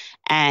teacher,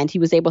 and he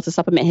was able to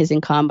supplement his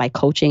income by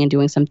coaching and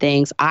doing some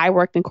things. I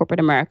worked in corporate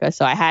America,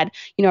 so I had,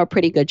 a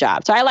pretty good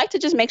job. So I like to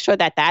just make sure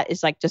that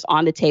is just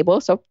on the table,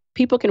 so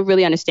people can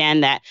really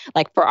understand that,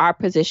 for our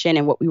position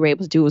and what we were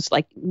able to do was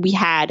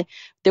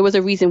there was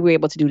a reason we were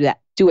able to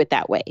do it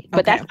that way.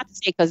 But that's not to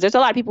say, because there's a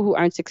lot of people who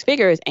earn 6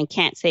 figures and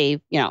can't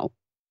save,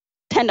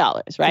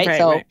 $10, right?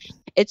 So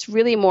it's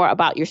really more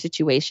about your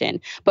situation.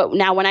 But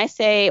now when we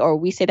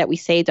say that we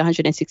saved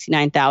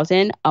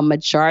 169,000, a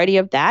majority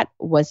of that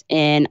was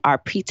in our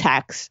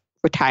pre-tax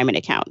retirement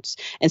accounts.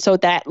 And so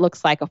that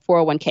looks like a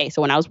 401k.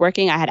 So when I was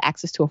working, I had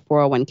access to a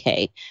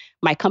 401k.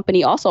 My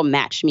company also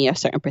matched me a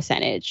certain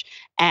percentage.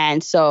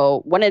 And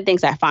so one of the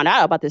things I found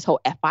out about this whole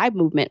FI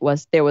movement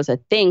was there was a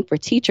thing for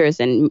teachers,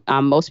 and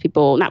most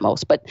people, not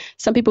most, but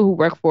some people who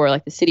work for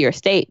the city or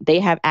state, they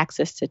have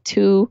access to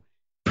 2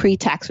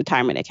 pre-tax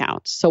retirement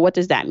accounts. So what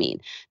does that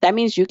mean? That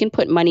means you can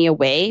put money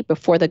away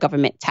before the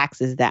government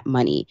taxes that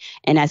money.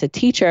 And as a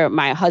teacher,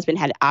 my husband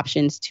had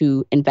options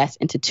to invest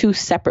into 2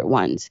 separate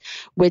ones,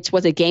 which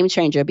was a game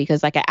changer,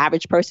 because an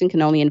average person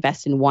can only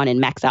invest in one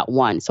and max out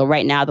one. So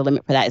right now the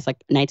limit for that is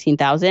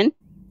 19,000.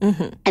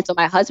 Mm-hmm. And so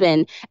my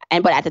husband,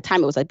 but at the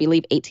time it was, I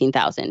believe,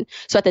 18,000.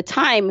 So at the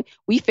time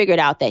we figured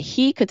out that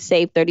he could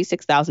save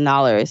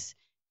 $36,000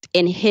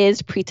 in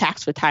his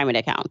pre-tax retirement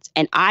accounts.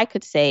 And I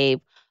could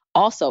save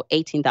also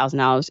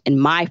 $18,000 in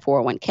my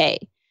 401k.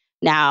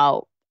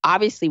 Now,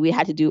 obviously, we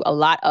had to do a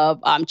lot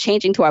of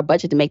changing to our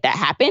budget to make that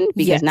happen,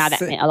 because now that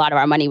meant a lot of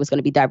our money was going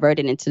to be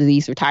diverted into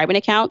these retirement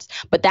accounts.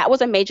 But that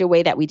was a major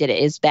way that we did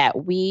it, is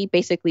that we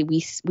basically,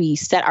 we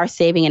set our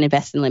saving and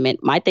investing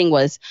limit. My thing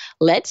was,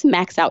 let's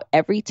max out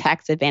every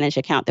tax advantage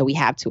account that we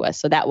have to us.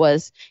 So that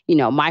was,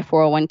 my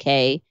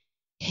 401k,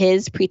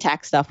 his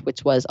pre-tax stuff,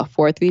 which was a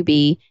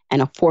 403b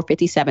and a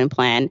 457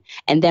 plan.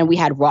 And then we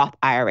had Roth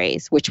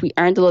IRAs, which we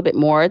earned a little bit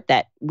more,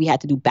 that we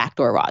had to do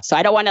backdoor Roth. So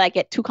I don't want to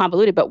get too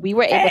convoluted, but we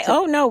were able to.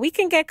 Oh no, we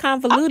can get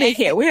convoluted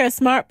here. We're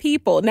smart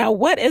people. Now,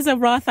 what is a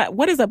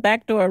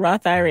backdoor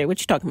Roth IRA?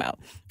 What you talking about?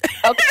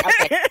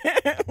 Okay.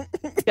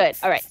 Good.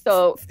 All right.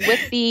 So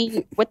with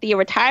the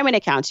retirement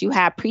accounts, you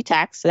have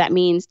pre-tax. So that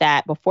means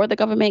that before the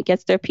government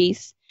gets their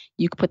piece,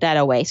 you can put that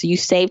away. So you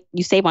save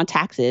on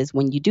taxes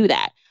when you do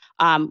that.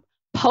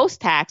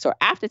 Post-tax or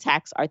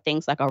after-tax are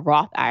things like a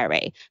Roth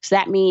IRA. So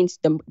that means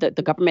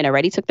the government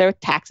already took their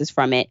taxes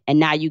from it, and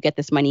now you get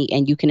this money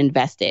and you can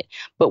invest it.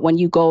 But when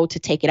you go to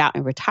take it out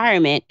in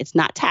retirement, it's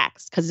not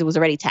taxed because it was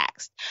already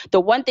taxed. The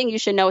one thing you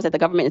should know is that the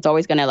government is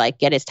always going to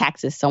get its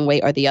taxes some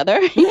way or the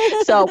other.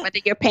 So whether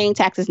you're paying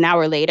taxes now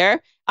or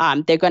later,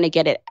 they're going to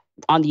get it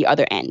on the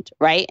other end,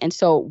 right? And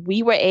so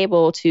we were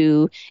able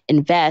to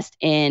invest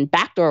in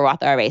backdoor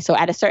Roth IRA. So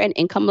at a certain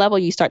income level,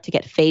 you start to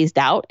get phased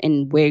out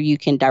in where you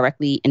can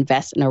directly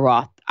invest in a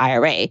Roth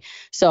IRA.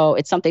 So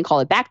it's something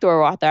called a backdoor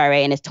Roth IRA,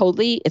 and it's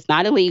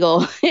not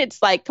illegal. It's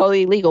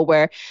totally legal,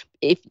 where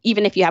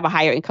even if you have a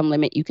higher income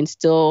limit, you can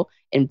still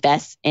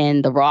invest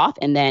in the Roth,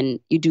 and then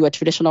you do a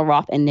traditional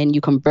Roth, and then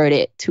you convert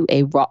it to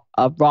a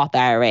Roth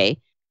IRA,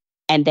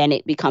 and then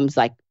it becomes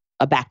like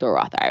a backdoor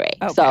Roth IRA.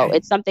 Okay. So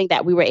it's something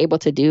that we were able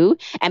to do.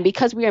 And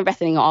because we were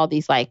investing in all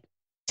these like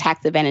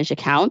tax advantage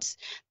accounts,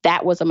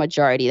 that was a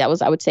majority. That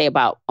was, I would say,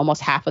 about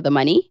almost half of the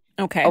money.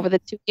 Okay. Over the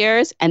 2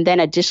 years. And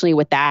then additionally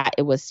with that,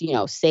 it was,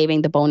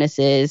 saving the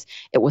bonuses.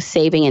 It was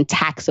saving in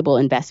taxable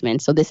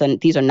investments. So these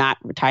are not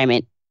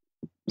retirement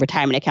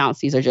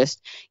accounts. These are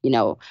just,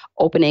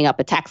 opening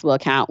up a taxable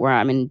account where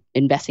I'm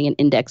investing in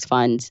index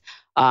funds.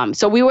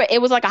 So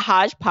it was like a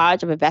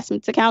hodgepodge of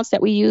investments accounts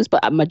that we used,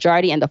 but a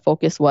majority and the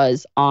focus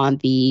was on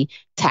the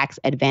tax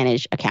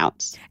advantage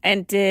accounts.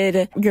 And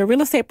did your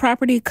real estate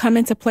property come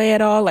into play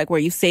at all? Like, were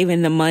you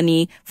saving the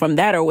money from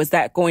that, or was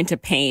that going to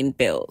paying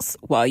bills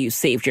while you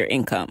saved your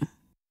income?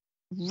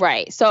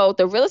 Right. So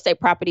the real estate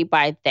property,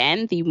 by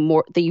then,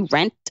 the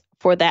rent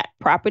for that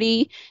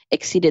property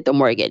exceeded the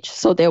mortgage.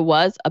 So there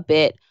was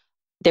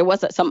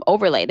some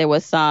overlay. There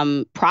was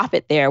some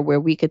profit there where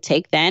we could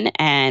take then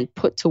and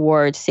put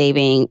towards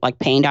saving, like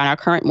paying down our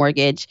current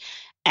mortgage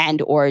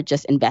and or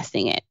just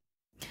investing it.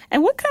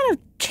 And what kind of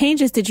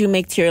changes did you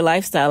make to your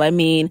lifestyle? I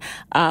mean,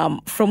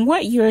 from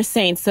what you're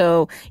saying,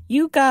 so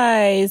you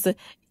guys,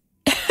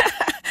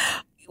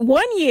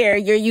 1 year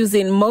you're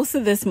using most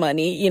of this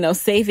money,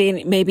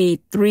 saving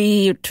maybe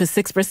 3 to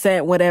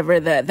 6%, whatever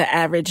the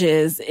average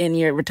is in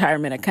your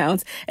retirement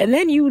accounts. And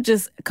then you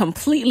just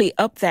completely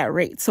up that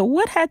rate. So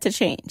what had to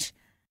change?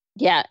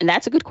 Yeah, and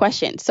that's a good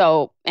question.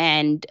 So,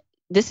 and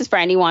this is for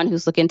anyone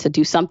who's looking to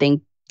do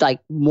something like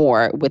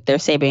more with their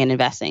saving and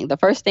investing. The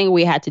first thing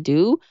we had to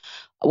do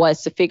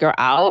was to figure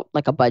out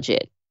like a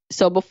budget.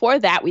 So before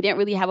that, we didn't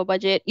really have a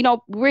budget. We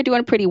were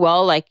doing pretty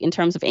well, like in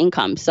terms of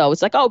income. So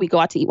it's like, we go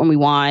out to eat when we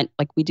want,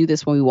 like we do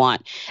this when we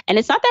want. And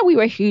it's not that we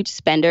were huge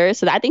spenders.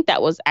 So I think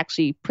that was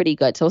actually pretty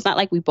good. So it's not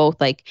like we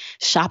both like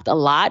shopped a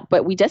lot,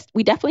 but we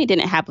definitely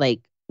didn't have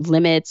like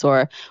limits,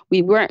 or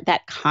we weren't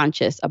that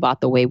conscious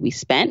about the way we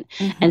spent.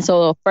 Mm-hmm. And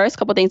so the first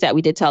couple of things that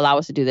we did to allow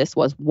us to do this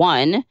was,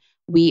 one,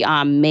 we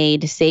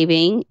made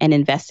saving and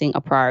investing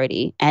a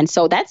priority. And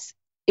so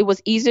it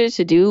was easier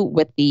to do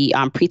with the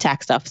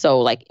pre-tax stuff.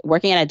 So like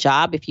working at a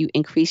job, if you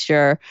increase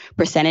your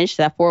percentage to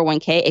that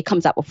 401k, it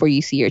comes out before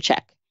you see your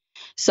check.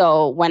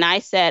 So when I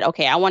said,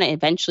 okay, I want to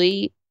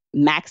eventually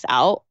max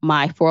out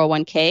my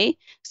 401k.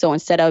 So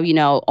instead of,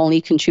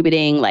 only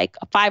contributing like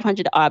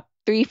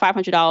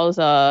 $500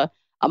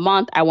 a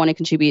month, I want to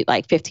contribute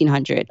like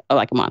 $1,500 or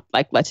like a month,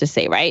 like let's just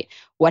say, right?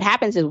 What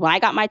happens is when I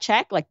got my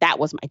check, like that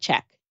was my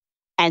check.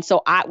 And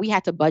so we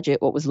had to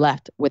budget what was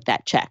left with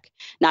that check.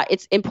 Now,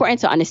 it's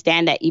important to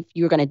understand that if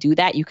you're going to do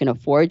that, you can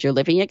afford your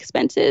living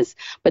expenses.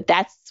 But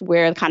that's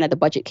where kind of the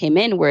budget came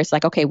in, where it's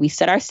like, okay, we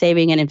set our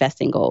saving and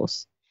investing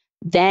goals.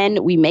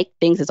 Then we make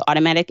things as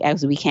automatic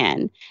as we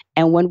can.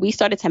 And when we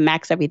started to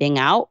max everything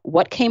out,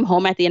 what came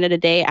home at the end of the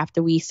day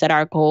after we set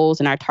our goals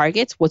and our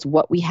targets was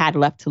what we had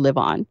left to live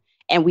on.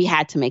 And we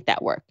had to make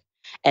that work.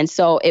 And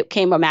so it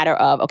came a matter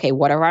of, okay,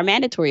 what are our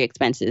mandatory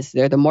expenses?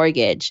 They're the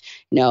mortgage,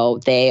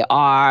 they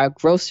are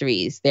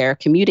groceries, they're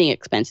commuting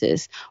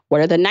expenses.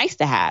 What are the nice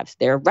to haves?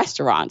 They're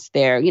restaurants,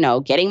 they're,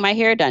 getting my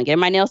hair done,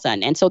 getting my nails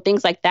done. And so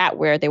things like that,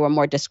 where they were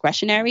more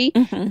discretionary,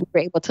 we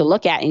were able to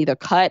look at and either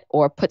cut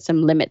or put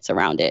some limits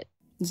around it.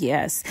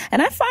 Yes.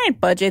 And I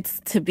find budgets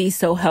to be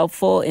so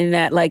helpful in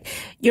that, like,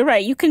 you're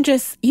right. You can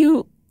just,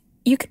 you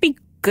could be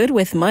good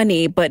with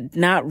money, but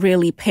not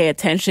really pay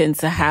attention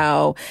to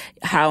how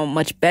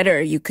much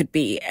better you could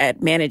be at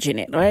managing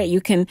it, right?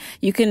 You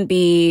can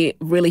be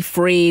really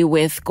free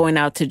with going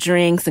out to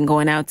drinks and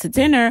going out to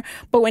dinner.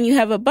 But when you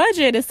have a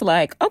budget, it's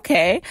like,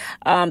 okay,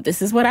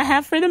 this is what I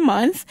have for the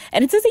month.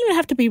 And it doesn't even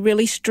have to be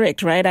really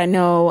strict, right? I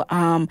know,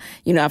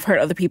 I've heard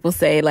other people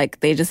say like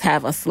they just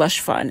have a slush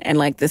fund and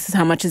like this is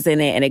how much is in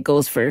it. And it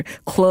goes for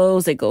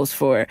clothes. It goes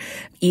for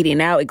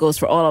eating out. It goes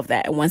for all of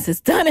that. And once it's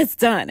done, it's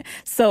done.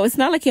 So it's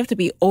not like you have to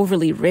be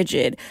overly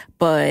rigid,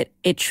 but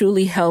it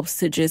truly helps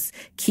to just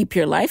keep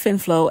your life in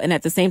flow. And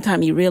at the same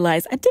time, you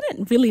realize I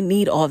didn't really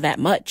need all that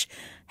much.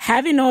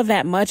 Having all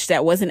that much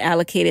that wasn't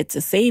allocated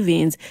to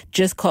savings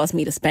just caused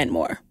me to spend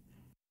more.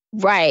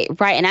 Right.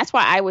 And that's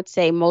why I would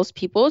say most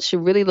people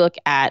should really look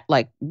at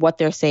like what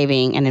their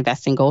saving and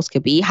investing goals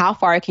could be. How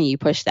far can you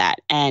push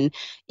that? And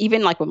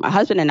even like with my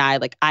husband and I,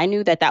 like I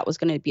knew that was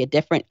going to be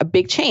a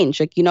big change.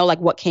 Like, like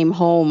what came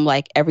home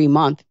like every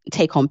month,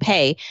 take home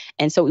pay.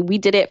 And so we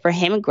did it for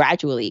him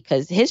gradually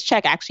because his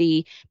check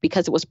actually,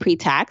 because it was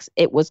pre-tax,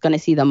 it was going to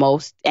see the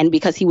most. And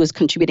because he was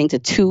contributing to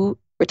 2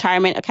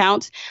 retirement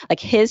accounts, like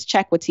his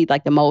check would see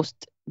like the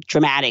most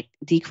dramatic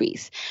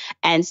decrease.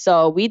 And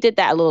so we did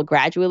that a little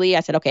gradually.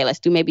 I said, okay, let's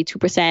do maybe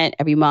 2%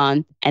 every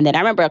month. And then I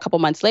remember a couple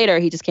months later,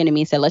 he just came to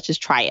me and said, let's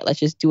just try it. Let's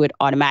just do it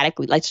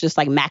automatically. Let's just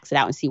like max it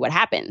out and see what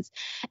happens.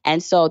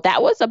 And so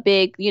that was a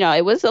big,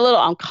 it was a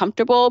little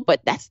uncomfortable,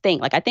 but that's the thing.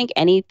 Like I think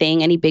any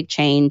big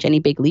change, any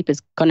big leap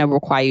is going to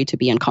require you to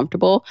be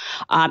uncomfortable.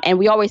 And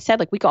we always said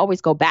like we could always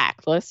go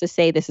back. So let's just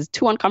say this is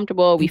too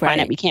uncomfortable. We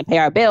find that we can't pay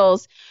our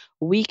bills.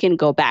 we can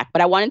go back.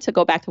 But I wanted to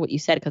go back to what you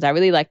said, because I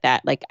really like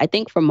that. Like, I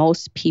think for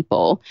most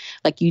people,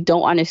 like, you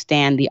don't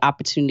understand the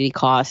opportunity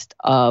cost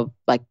of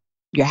like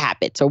your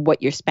habits or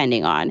what you're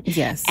spending on.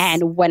 Yes.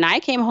 And when I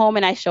came home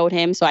and I showed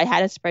him, so I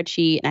had a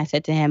spreadsheet and I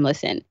said to him,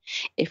 listen,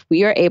 if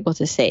we are able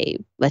to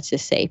save, let's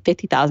just say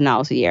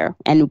 $50,000 a year,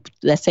 and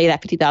let's say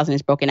that 50,000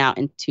 is broken out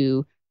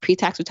into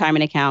pre-tax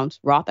retirement accounts,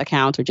 Roth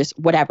accounts, or just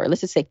whatever.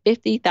 Let's just say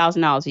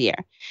 $50,000 a year.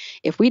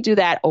 If we do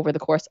that over the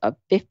course of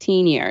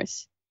 15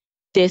 years,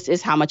 this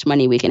is how much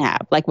money we can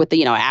have. Like with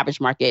the,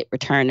 average market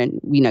return, and,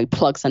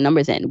 plug some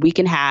numbers in, we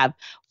can have,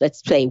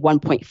 let's say,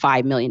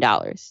 $1.5 million.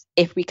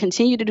 If we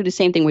continue to do the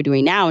same thing we're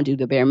doing now and do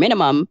the bare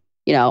minimum,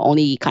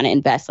 only kind of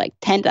invest like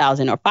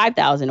 10,000 or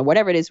 5,000 or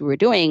whatever it is we were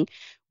doing,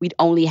 we'd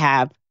only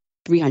have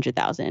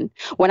 300,000.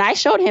 When I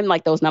showed him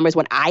like those numbers,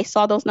 when I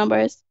saw those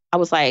numbers, I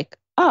was like,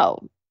 oh,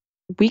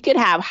 we could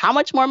have how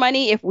much more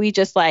money if we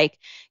just like,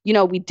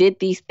 we did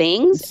these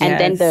things. Yes. And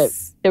then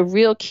the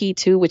real key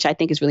too, which I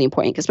think is really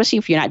important, especially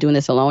if you're not doing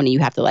this alone and you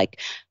have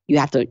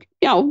to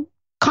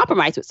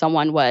compromise with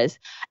someone, was,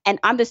 and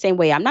I'm the same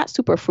way. I'm not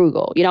super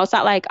frugal. It's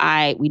not like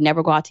we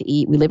never go out to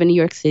eat. We live in New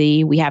York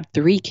City. We have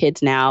 3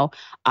 kids now.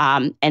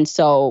 And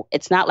so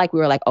it's not like we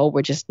were like, oh,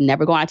 we're just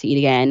never going out to eat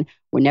again.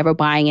 We're never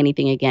buying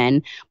anything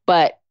again.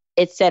 But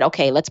it said,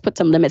 okay, let's put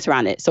some limits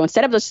around it. So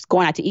instead of just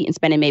going out to eat and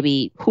spending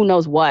maybe who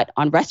knows what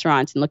on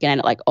restaurants and looking at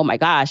it like, oh my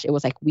gosh, it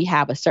was like, we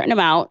have a certain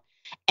amount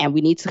and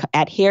we need to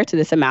adhere to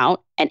this amount.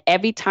 And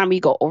every time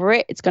we go over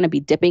it, it's going to be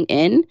dipping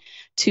in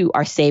to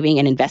our saving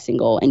and investing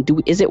goal. And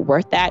is it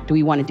worth that? Do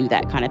we want to do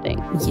that kind of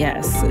thing?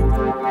 Yes.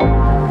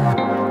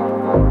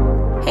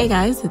 Hey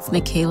guys, it's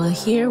Michaela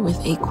here with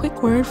a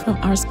quick word from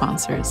our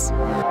sponsors.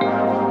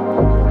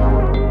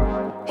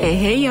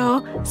 Hey,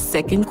 y'all.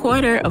 Second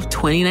quarter of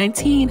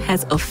 2019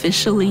 has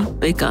officially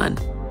begun.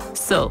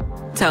 So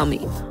tell me,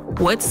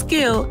 what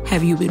skill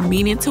have you been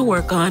meaning to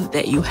work on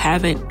that you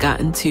haven't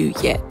gotten to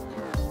yet?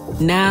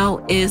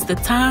 Now is the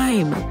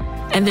time.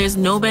 And there's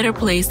no better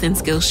place than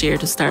Skillshare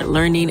to start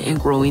learning and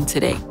growing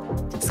today.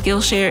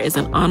 Skillshare is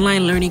an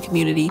online learning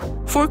community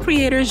for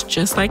creators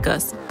just like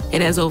us.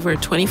 It has over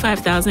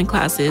 25,000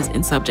 classes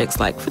in subjects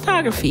like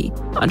photography,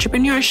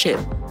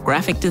 entrepreneurship,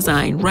 graphic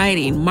design,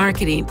 writing,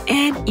 marketing,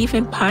 and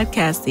even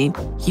podcasting,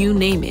 you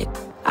name it.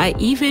 I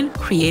even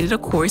created a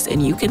course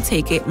and you can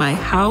take it, my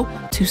How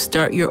to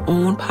Start Your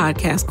Own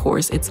Podcast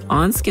course. It's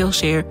on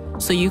Skillshare,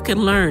 so you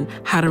can learn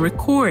how to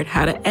record,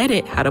 how to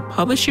edit, how to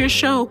publish your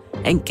show,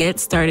 and get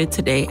started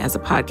today as a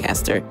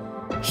podcaster.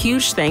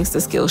 Huge thanks to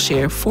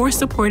Skillshare for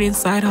supporting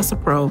Side Hustle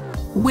Pro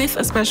with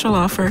a special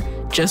offer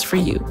just for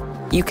you.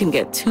 You can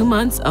get 2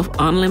 months of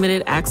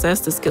unlimited access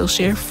to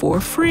Skillshare for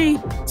free.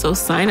 So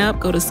sign up,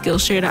 go to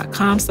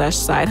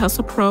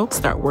Skillshare.com/sidehustlepro,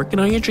 start working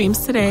on your dreams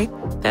today.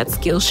 That's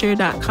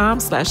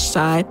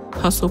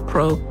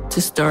Skillshare.com/sidehustlepro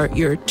to start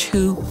your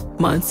 2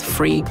 months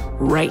free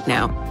right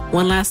now.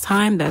 One last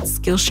time, that's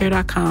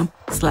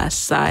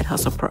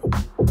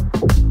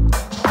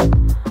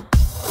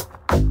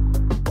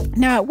Skillshare.com/sidehustlepro.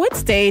 Now, at what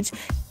stage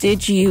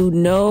did you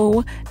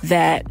know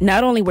that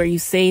not only were you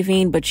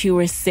saving, but you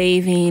were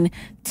saving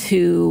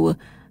to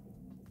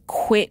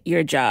quit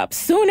your job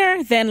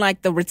sooner than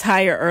like the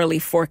retire early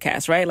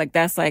forecast, right? Like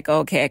that's like,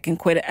 okay, I can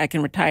quit it. I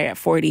can retire at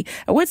 40.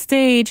 At what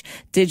stage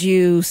did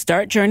you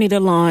start Journey to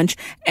Launch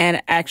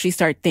and actually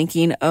start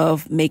thinking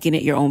of making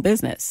it your own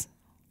business?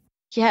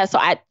 Yeah. So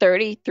at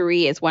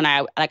 33 is when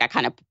I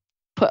kind of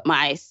put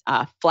my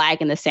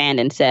flag in the sand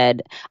and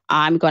said,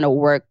 I'm going to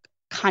work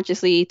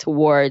consciously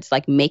towards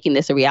like making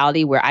this a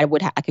reality where I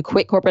could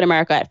quit corporate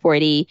America at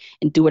 40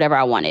 and do whatever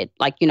I wanted,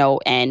 like,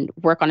 and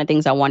work on the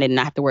things I wanted and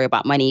not have to worry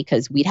about money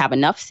because we'd have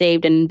enough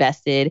saved and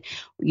invested.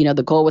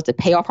 The goal was to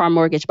pay off our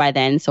mortgage by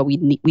then, so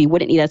we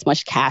wouldn't need as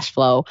much cash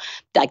flow.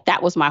 Like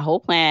that was my whole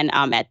plan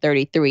at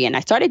 33. And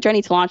I started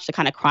Journey to Launch to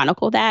kind of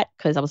chronicle that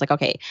because I was like,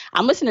 okay,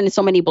 I'm listening to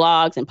so many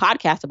blogs and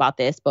podcasts about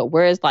this, but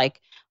where's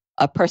like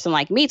a person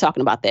like me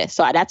talking about this?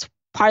 So that's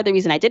part of the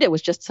reason I did it,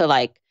 was just to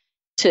like,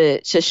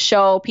 to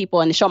show people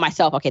and to show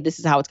myself, okay, this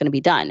is how it's going to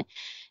be done.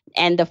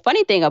 And the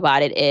funny thing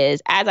about it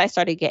is, as I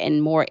started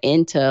getting more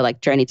into like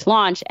Journey to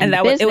Launch and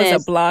that business, it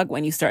was a blog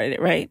when you started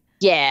it, right?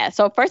 Yeah.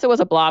 So first it was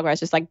a blog where I was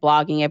just like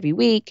blogging every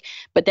week,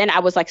 but then I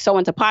was like so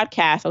into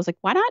podcasts. I was like,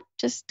 why not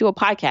just do a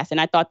podcast?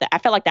 And I felt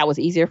like that was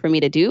easier for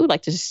me to do,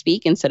 like to just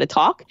speak instead of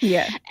talk.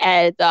 Yeah.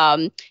 And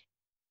I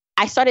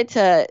started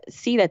to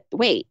see that,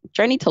 wait,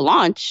 Journey to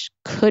Launch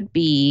could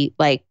be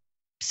like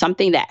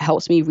something that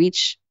helps me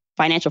reach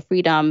financial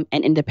freedom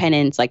and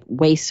independence like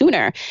way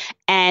sooner.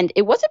 And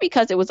it wasn't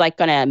because it was like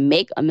going to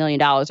make $1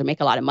 million or make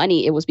a lot of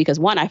money. It was because,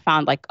 one, I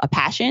found like a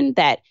passion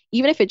that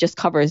even if it just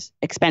covers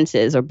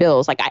expenses or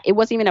bills, like it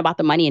wasn't even about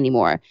the money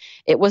anymore.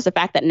 It was the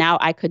fact that now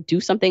I could do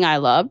something I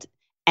loved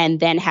and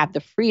then have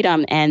the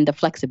freedom and the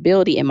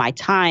flexibility in my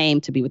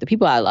time to be with the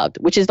people I loved,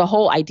 which is the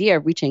whole idea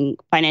of reaching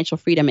financial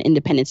freedom and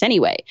independence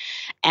anyway.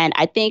 And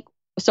I think,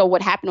 so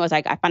what happened was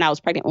I found out I was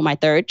pregnant with my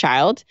 3rd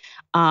child.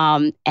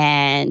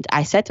 And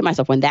I said to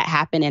myself, when that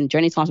happened, and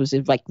Journey to Launch was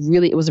like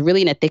really, it was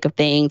really in the thick of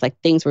things, like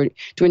things were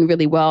doing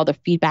really well. The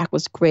feedback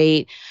was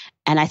great.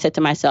 And I said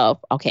to myself,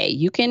 okay,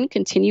 you can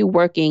continue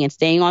working and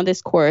staying on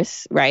this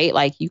course, right?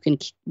 Like you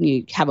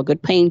have a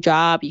good paying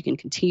job. You can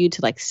continue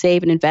to like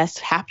save and invest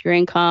half your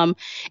income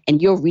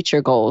and you'll reach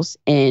your goals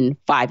in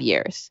 5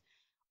 years.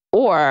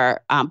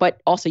 Or,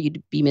 but also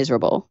you'd be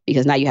miserable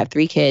because now you have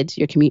 3 kids,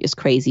 your commute is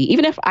crazy.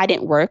 Even if I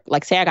didn't work,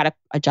 like say I got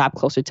a job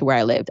closer to where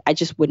I lived, I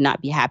just would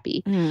not be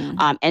happy.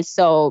 And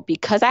so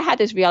because I had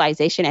this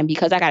realization and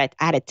because I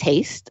had a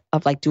taste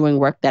of like doing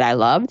work that I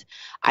loved,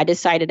 I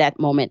decided at that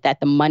moment that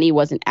the money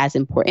wasn't as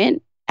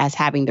important as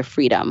having the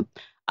freedom.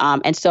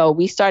 And so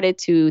we started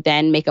to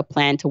then make a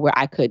plan to where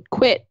I could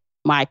quit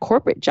my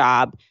corporate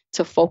job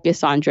to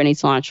focus on Journey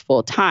to Launch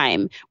full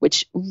time,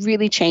 which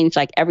really changed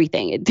like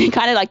everything. It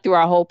kind of like threw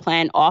our whole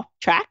plan off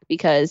track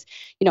because,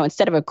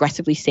 instead of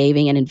aggressively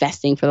saving and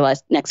investing for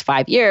the next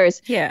 5 years,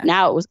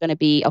 now it was going to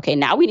be, okay,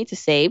 now we need to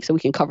save so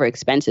we can cover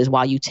expenses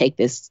while you take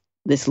this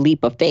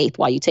leap of faith,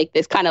 while you take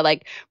this kind of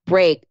like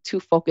break to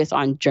focus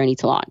on Journey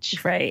to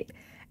Launch. Right.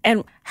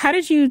 And how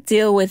did you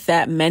deal with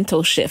that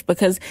mental shift?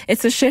 Because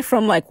it's a shift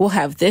from like, we'll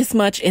have this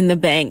much in the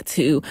bank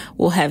to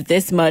we'll have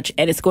this much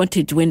and it's going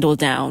to dwindle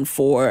down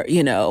for,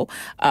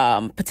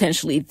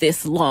 potentially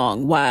this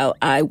long while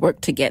I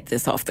work to get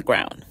this off the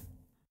ground.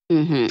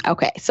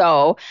 Okay.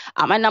 So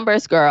I'm a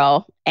numbers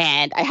girl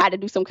and I had to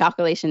do some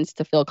calculations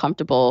to feel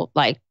comfortable,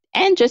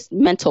 and just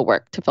mental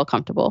work to feel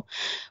comfortable.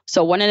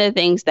 So one of the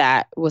things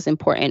that was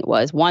important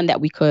was one, that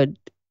we could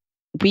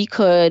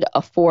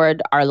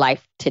afford our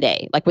life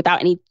today, like without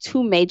any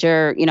too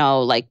major,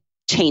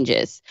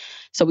 changes.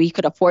 So we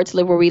could afford to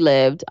live where we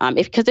lived.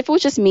 Because if it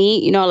was just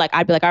me,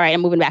 I'd be like, all right,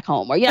 I'm moving back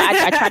home. Or,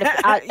 I try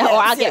to,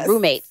 I'll get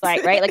roommates,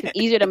 right? Like it's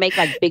easier to make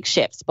like big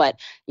shifts. But,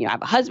 I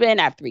have a husband,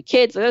 I have 3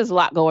 kids. So there's a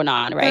lot going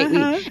on, right?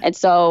 And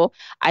so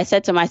I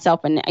said to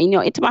myself and,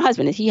 to my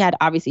husband, he had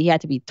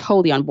to be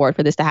totally on board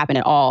for this to happen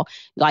at all.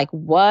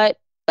 What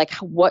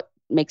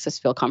makes us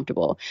feel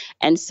comfortable.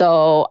 And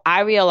so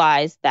I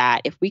realized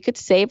that if we could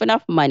save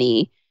enough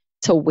money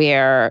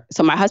to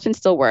so my husband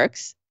still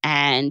works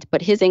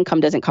but his income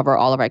doesn't cover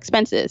all of our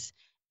expenses.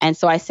 And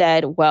so I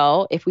said,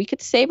 well, if we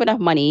could save enough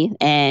money,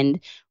 and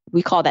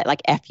we call that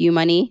like FU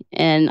money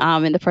and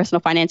in the personal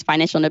finance,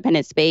 financial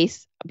independence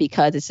space,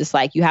 because it's just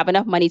like you have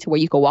enough money to where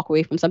you can walk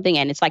away from something.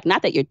 And it's like,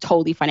 not that you're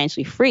totally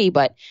financially free,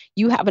 but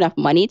you have enough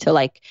money to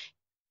like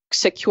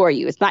secure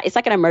you. It's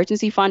like an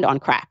emergency fund on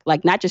crack,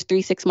 like not just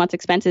 3-6 months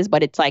expenses,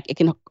 but it's like it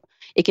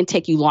can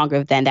take you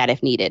longer than that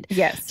if needed.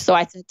 Yes. So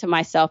I said to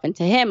myself and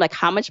to him, like,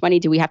 how much money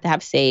do we have to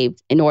have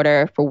saved in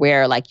order for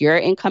where like your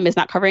income is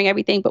not covering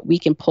everything, but we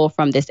can pull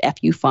from this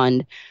FU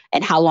fund,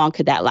 and how long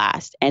could that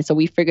last? And so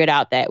we figured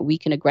out that we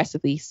can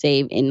aggressively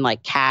save in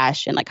like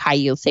cash and like high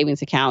yield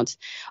savings accounts,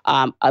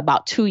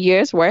 about 2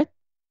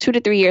 to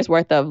 3 years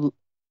worth of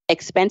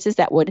expenses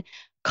that would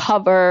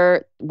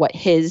cover what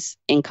his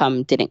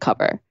income didn't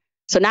cover.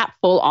 So not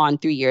full on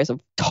 3 years of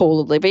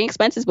total living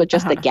expenses, but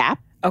just the gap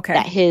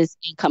that his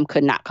income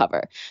could not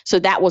cover. So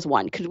that was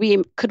one. Could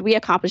we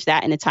accomplish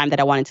that in the time that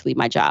I wanted to leave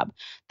my job?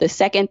 The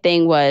second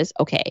thing was,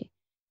 okay,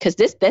 because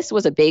this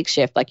was a big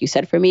shift. Like you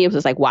said, for me, it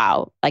was like,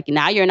 wow, like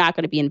now you're not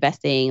going to be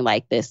investing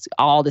like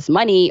all this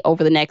money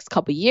over the next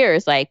couple of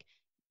years. Like,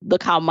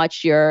 look how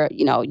much your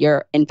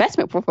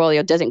investment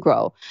portfolio doesn't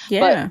grow.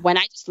 Yeah. But when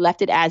I just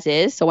left it as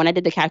is, so when I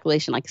did the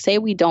calculation, like say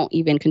we don't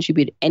even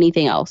contribute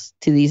anything else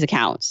to these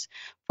accounts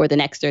for the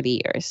next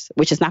 30 years,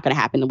 which is not going to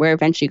happen. We're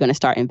eventually going to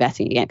start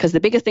investing again. Because the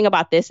biggest thing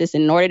about this is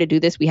in order to do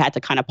this, we had to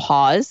kind of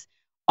pause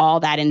all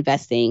that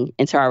investing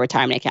into our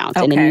retirement accounts.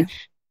 Okay. And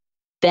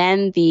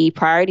then the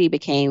priority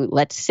became,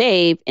 let's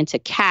save into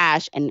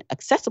cash and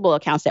accessible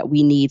accounts that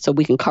we need so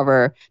we can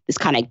cover this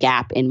kind of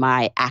gap in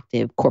my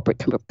active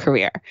corporate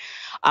career.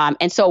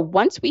 And so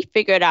once we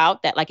figured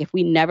out that like if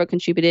we never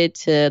contributed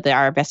to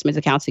our investment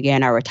accounts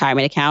again, our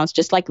retirement accounts,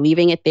 just like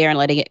leaving it there and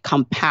letting it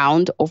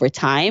compound over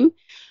time,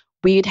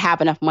 we'd have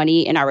enough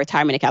money in our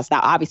retirement accounts. Now,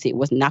 obviously, it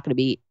was not going to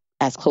be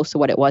as close to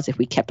what it was if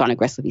we kept on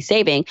aggressively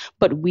saving,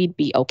 but we'd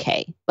be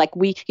okay. Like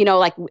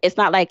it's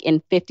not like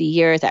in 50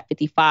 years at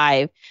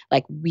 55,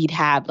 like we'd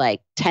have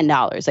like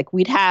 $10. Like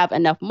we'd have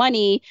enough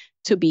money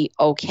to be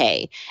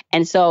okay.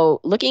 And so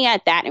looking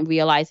at that and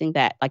realizing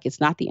that like it's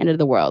not the end of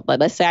the world.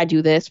 Like let's say I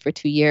do this for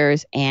 2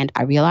 years and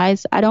I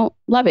realize I don't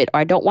love it or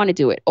I don't want to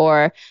do it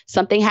or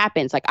something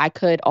happens. Like I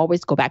could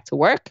always go back to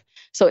work.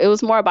 So it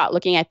was more about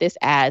looking at this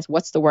as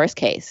what's the worst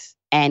case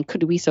and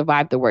could we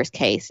survive the worst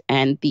case?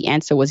 And the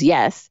answer was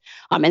yes.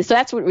 And so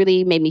that's what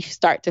really made me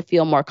start to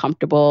feel more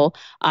comfortable,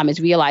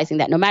 is realizing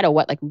that no matter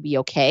what, like we'd be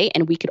okay.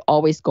 And we could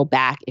always go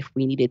back if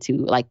we needed to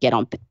like get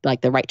on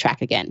like the right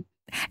track again.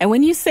 And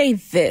when you say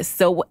this,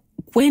 so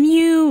when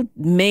you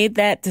made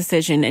that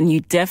decision and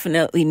you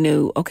definitely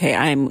knew, okay,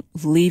 I'm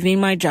leaving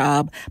my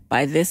job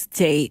by this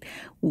date,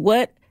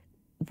 what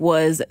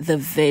was the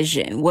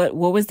vision? What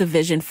was the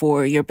vision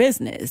for your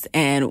business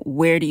and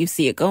where do you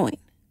see it going?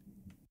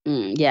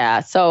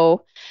 Yeah.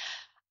 So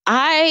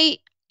I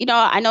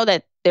know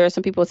that there are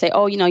some people who say,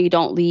 oh, you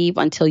don't leave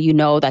until you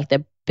know that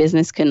the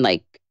business can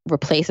like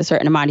replace a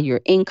certain amount of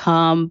your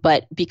income.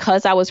 But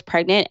because I was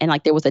pregnant and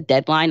like there was a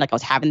deadline, like I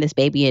was having this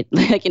baby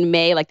like in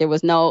May, like there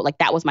was no, like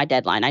that was my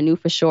deadline. I knew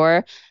for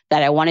sure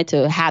that I wanted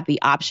to have the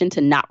option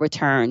to not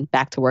return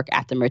back to work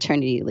after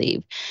maternity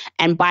leave.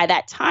 And by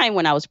that time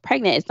when I was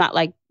pregnant, it's not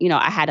like,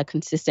 I had a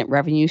consistent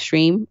revenue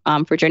stream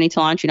for Journey to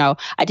Launch.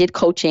 I did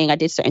coaching, I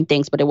did certain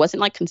things, but it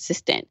wasn't like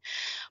consistent.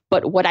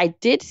 But what I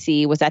did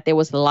see was that there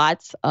was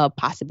lots of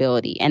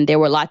possibility and there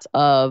were lots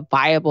of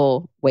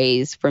viable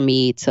ways for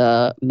me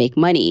to make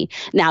money.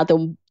 Now,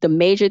 the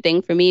major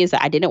thing for me is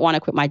that I didn't want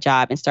to quit my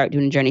job and start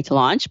doing Journey to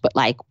Launch, but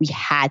like we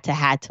had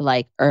to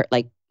like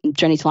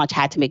Journey to Launch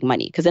had to make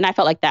money, because then I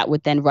felt like that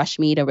would then rush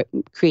me to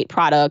create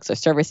products or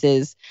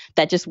services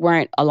that just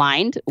weren't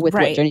aligned with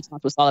what Journey to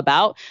Launch was all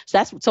about. So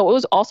it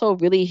was also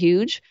really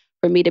huge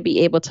for me to be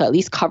able to at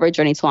least cover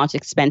Journey to Launch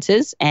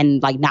expenses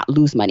and like not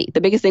lose money.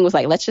 The biggest thing was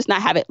like, let's just not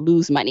have it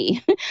lose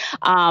money.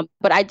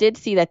 But I did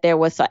see that there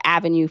was an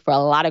avenue for a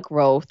lot of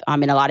growth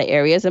in a lot of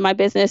areas in my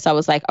business. So I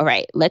was like, all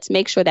right, let's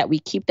make sure that we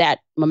keep that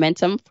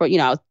momentum for,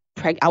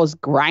 I was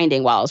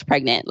grinding while I was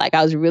pregnant. Like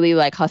I was really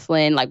like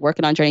hustling, like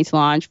working on Journey to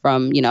Launch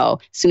from, as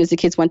soon as the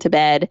kids went to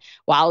bed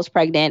while I was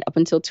pregnant up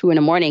until 2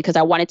 a.m, because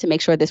I wanted to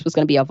make sure this was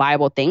going to be a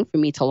viable thing for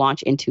me to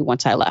launch into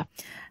once I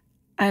left.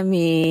 I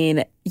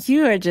mean,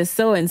 you are just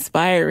so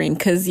inspiring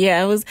because,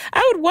 I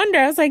would wonder,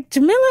 I was like,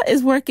 Jamila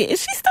is working. Is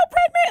she still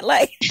pregnant?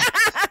 Like,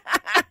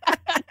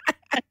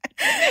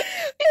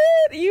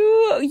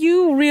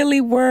 you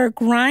really were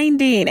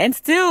grinding and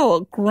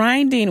still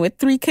grinding with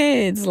 3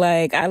 kids.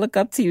 Like, I look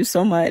up to you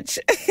so much.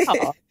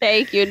 Oh,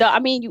 thank you. No, I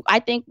mean, I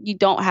think you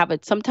don't have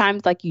it.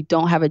 Sometimes like you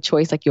don't have a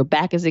choice, like your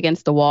back is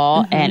against the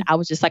wall. Mm-hmm. And I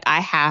was just like,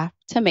 I have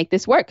to make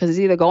this work, because it's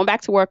either going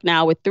back to work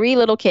now with 3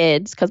 little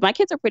kids, because my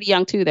kids are pretty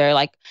young too. They're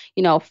like,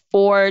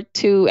 4,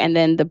 2, and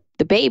then the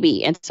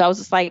baby. And so I was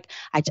just like,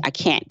 I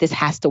can't, this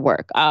has to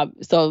work.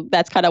 So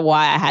that's kind of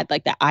why I had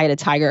like that eye of the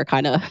tiger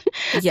kind of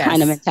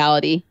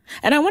mentality.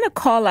 And I want to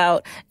call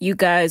out, you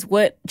guys,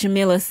 what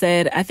Jamila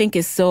said, I think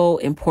is so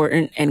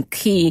important and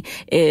key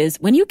is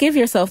when you give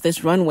yourself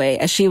this runway,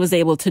 as she was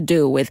able to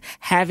do with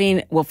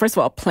having, well, first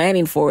of all,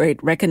 planning for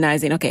it,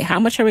 recognizing, okay, how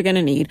much are we going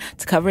to need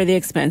to cover the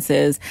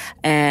expenses,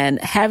 and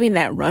having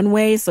that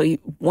runway. So you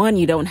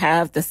don't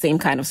have the same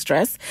kind of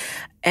stress.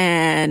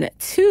 And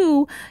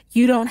 2,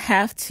 you don't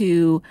have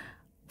to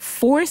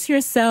force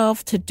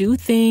yourself to do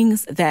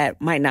things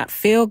that might not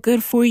feel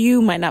good for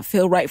you, might not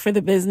feel right for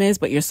the business,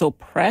 but you're so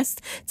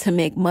pressed to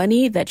make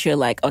money that you're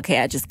like,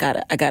 okay,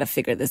 I gotta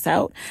figure this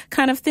out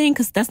kind of thing.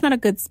 Cause that's not a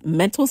good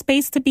mental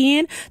space to be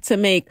in, to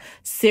make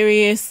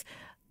serious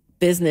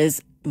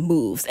business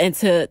moves and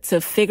to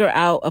figure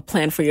out a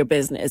plan for your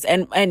business.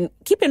 And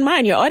keep in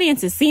mind, your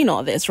audience is seeing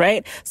all this,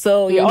 right?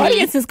 So your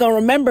audience is going to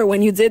remember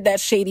when you did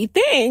that shady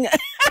thing.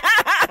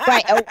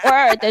 Right.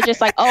 Or they're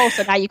just like, oh,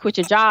 so now you quit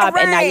your job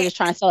and now you're just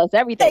trying to sell us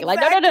everything.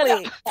 Exactly.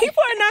 Like, no.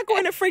 People are not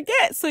going to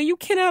forget. So you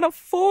cannot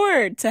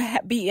afford to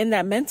be in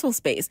that mental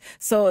space.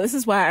 So this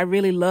is why I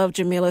really love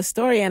Jamila's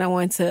story. And I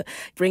want to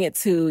bring it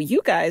to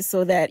you guys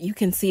so that you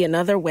can see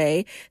another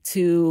way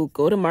to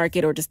go to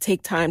market or just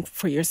take time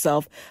for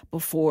yourself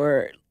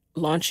before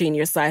launching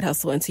your side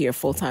hustle into your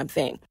full-time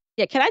thing.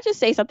 Yeah, can I just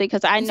say something?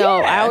 Because I know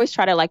I always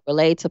try to like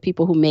relate to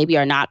people who maybe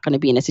are not going to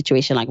be in a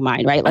situation like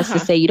mine, right? Let's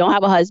just say you don't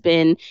have a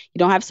husband, you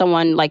don't have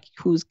someone like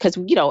because,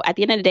 at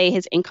the end of the day,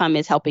 his income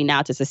is helping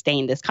now to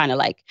sustain this kind of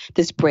like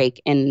this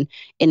break in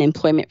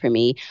employment for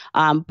me.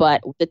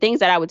 But the things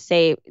that I would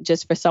say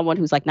just for someone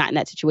who's like not in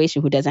that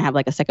situation, who doesn't have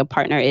like a second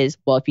partner is,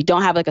 well, if you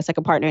don't have like a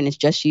second partner and it's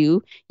just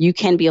you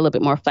can be a little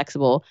bit more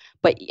flexible,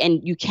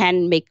 and you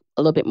can make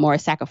a little bit more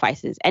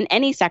sacrifices, and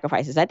any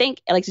sacrifices. I think,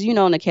 like,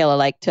 Nicaila,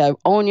 like to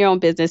own your own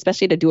business,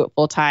 especially to do it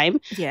full time,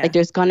 like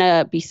there's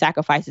gonna be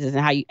sacrifices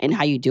in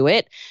how you do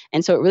it.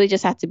 And so it really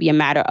just has to be a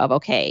matter of,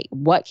 okay,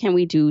 what can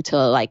we do to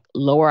like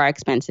lower our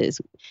expenses?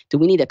 Do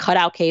we need to cut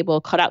out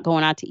cable, cut out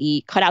going out to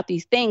eat, cut out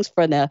these things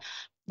for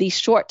these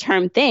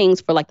short-term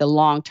things for like the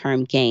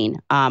long-term gain?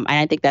 And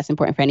I think that's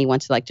important for anyone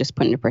to like just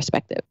put into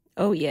perspective.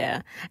 Oh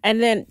yeah.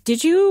 And then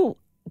did you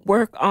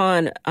work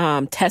on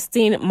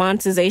testing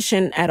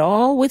monetization at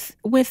all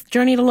with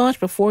Journey to Launch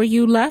before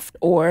you left,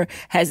 or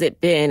has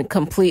it been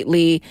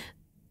completely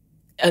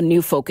a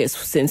new focus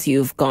since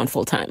you've gone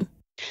full time?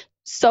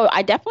 So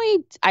I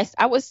definitely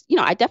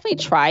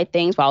tried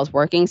things while I was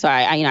working. So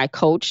I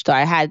coached. So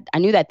I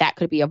knew that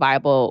could be a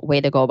viable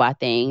way to go about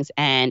things.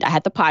 And I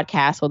had the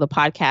podcast. So the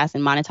podcast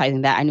and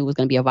monetizing that I knew was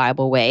going to be a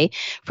viable way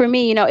for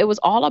me. It was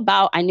all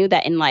about, I knew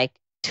that in like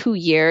 2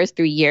 years,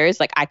 3 years,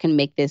 like I can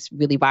make this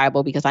really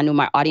viable, because I knew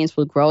my audience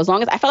would grow as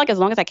long as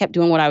I kept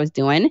doing what I was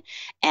doing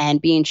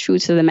and being true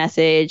to the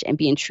message and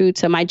being true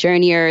to my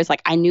journeyers.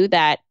 Like I knew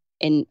that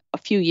in a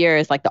few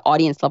years, like the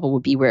audience level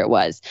would be where it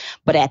was.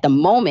 But at the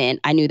moment,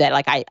 I knew that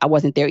like I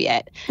wasn't there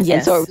yet.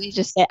 Yes.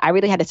 And so I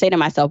really had to say to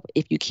myself,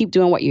 if you keep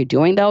doing what you're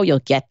doing, though, you'll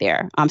get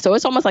there. So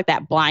it's almost like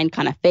that blind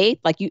kind of faith.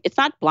 Like it's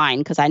not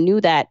blind, because I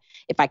knew that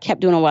if I kept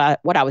doing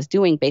what I was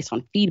doing based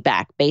on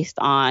feedback, based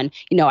on,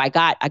 I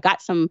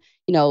got some,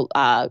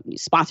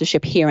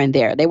 sponsorship here and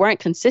there. They weren't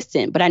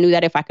consistent, but I knew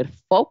that if I could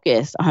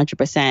focus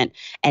 100%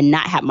 and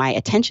not have my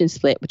attention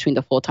split between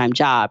the full-time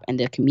job and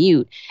the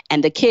commute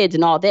and the kids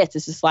and all this,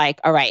 it's just like,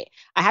 all right,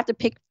 I have to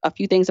pick a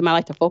few things in my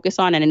life to focus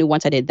on. And I knew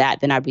once I did that,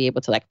 then I'd be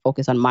able to like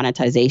focus on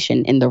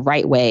monetization in the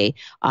right way.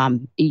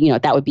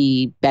 That would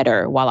be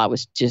better while I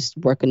was just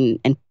working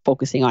and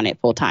focusing on it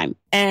full time.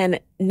 And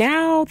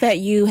now that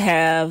you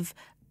have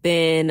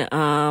been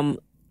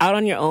out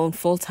on your own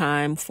full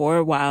time for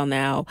a while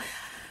now,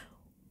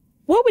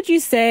 what would you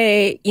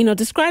say,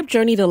 describe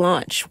Journey to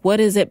Launch? What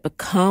has it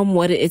become?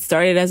 It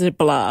started as a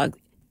blog,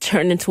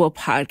 turned into a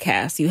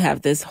podcast. You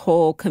have this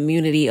whole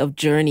community of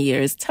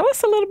journeyers. Tell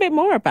us a little bit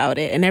more about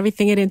it and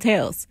everything it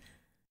entails.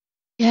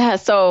 Yeah.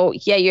 So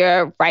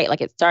you're right.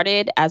 Like it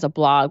started as a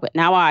blog, but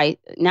now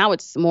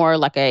it's more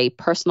like a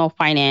personal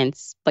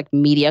finance, like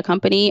media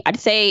company.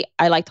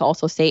 I like to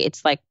also say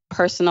it's like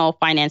personal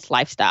finance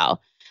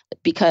lifestyle,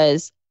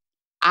 because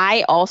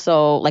I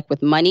also like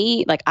with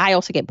money, like I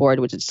also get bored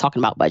with just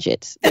talking about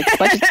budgets. Like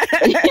budgets,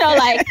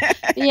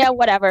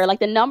 whatever. Like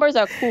the numbers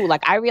are cool.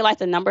 Like I realize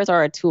the numbers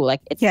are a tool.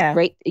 Like it's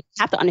great. You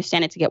have to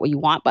understand it to get what you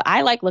want. But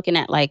I like looking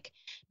at like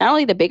not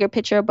only the bigger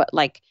picture, but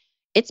like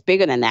it's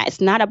bigger than that. It's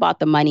not about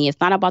the money.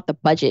 It's not about the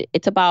budget.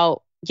 It's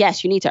about,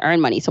 yes, you need to earn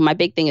money. So my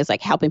big thing is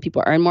like helping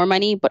people earn more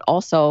money, but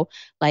also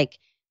like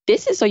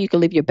this is so you can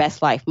live your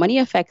best life. Money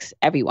affects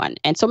everyone.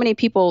 And so many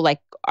people like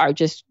are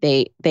just,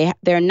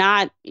 they're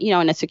not,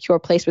 in a secure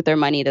place with their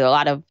money. There's a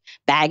lot of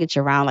baggage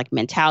around like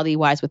mentality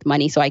wise with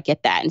money. So I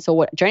get that. And so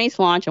what Journey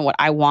to Launch and what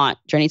I want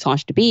Journey to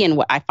Launch to be, and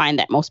what I find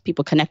that most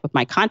people connect with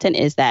my content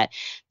is that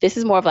this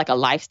is more of like a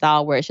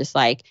lifestyle where it's just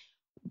like,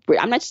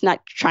 I'm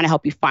not trying to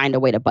help you find a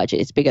way to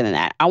budget. It's bigger than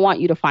that. I want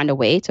you to find a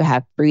way to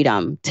have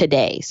freedom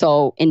today.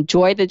 So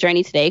enjoy the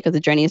journey today, because the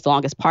journey is the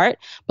longest part.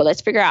 But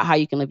let's figure out how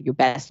you can live your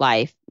best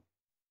life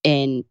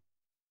in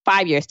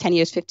 5 years, 10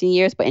 years, 15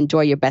 years, but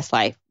enjoy your best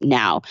life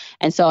now.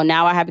 And so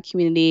now I have a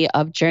community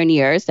of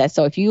journeyers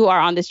so if you are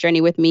on this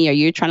journey with me or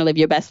you're trying to live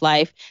your best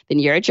life, then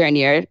you're a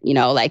journeyer,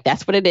 like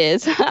that's what it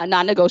is,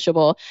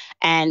 non-negotiable.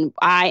 And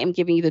I am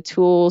giving you the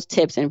tools,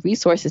 tips, and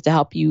resources to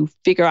help you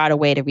figure out a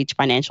way to reach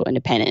financial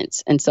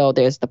independence. And so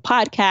there's the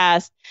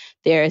podcast,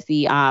 there's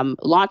the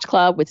Launch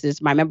Club, which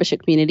is my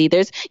membership community.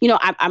 There's,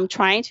 I'm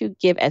trying to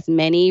give as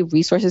many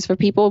resources for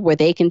people where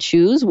they can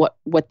choose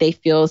what they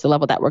feel is the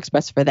level that works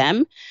best for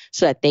them,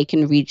 so that they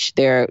can reach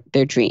their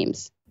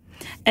dreams.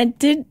 And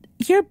did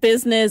your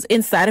business,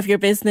 inside of your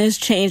business,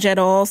 change at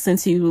all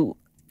since you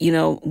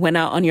went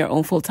out on your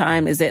own full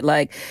time? Is it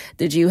like,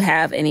 did you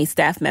have any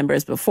staff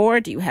members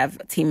before? Do you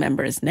have team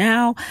members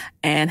now?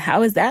 And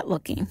how is that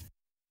looking?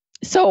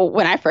 So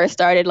when I first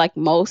started, like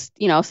most,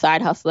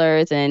 side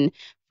hustlers and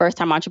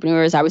first-time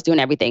entrepreneurs, I was doing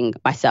everything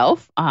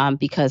myself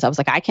because I was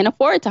like, I can't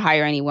afford to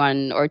hire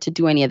anyone or to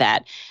do any of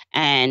that.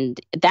 And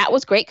that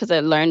was great because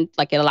it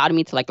allowed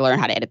me to like learn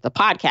how to edit the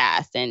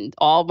podcast and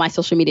all my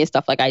social media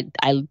stuff. Like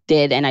I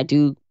did and I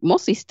do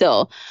mostly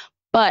still.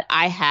 But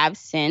I have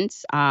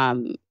since,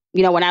 when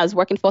I was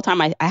working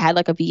full-time, I had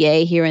like a VA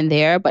here and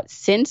there. But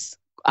since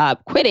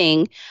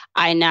quitting,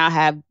 I now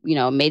have,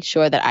 made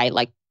sure that I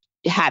like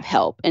have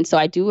help. And so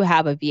I do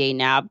have a VA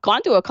now. I've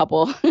gone through a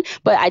couple,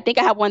 but I think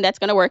I have one that's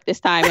going to work this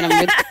time. And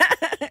I'm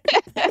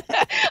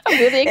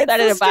really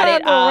excited about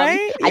it.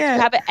 Right? I do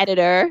have an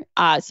editor.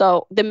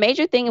 So the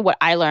major thing, what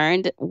I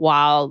learned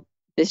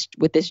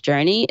with this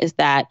journey is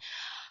that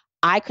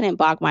I couldn't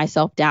bog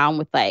myself down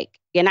with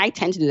and I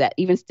tend to do that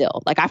even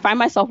still. Like I find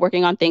myself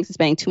working on things and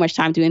spending too much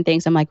time doing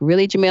things. I'm like,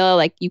 really, Jamila,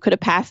 like you could have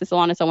passed this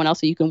along to someone else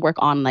so you can work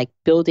on like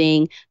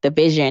building the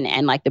vision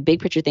and like the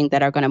big picture things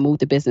that are going to move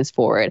the business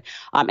forward.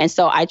 And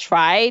so I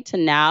try to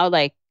now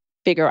like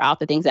figure out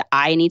the things that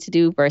I need to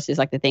do versus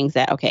like the things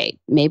that, okay,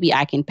 maybe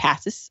I can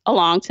pass this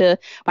along to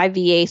my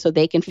VA so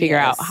they can figure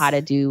out how to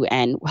do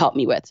and help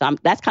me with. So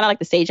that's kind of like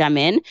the stage I'm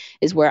in,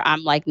 is where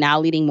I'm like now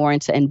leading more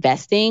into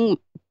investing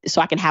so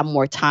I can have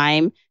more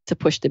time to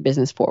push the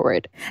business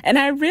forward. And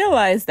I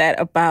realized that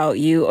about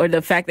you, or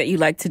the fact that you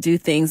like to do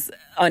things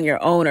on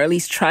your own, or at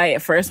least try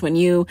it first. When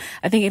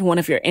I think in one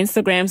of your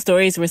Instagram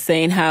stories, were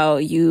saying how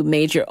you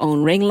made your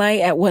own ring light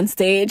at one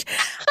stage.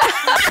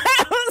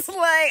 I was like,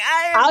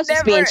 I was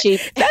just being cheap.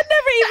 That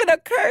never even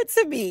occurred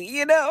to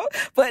me,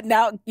 But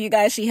now, you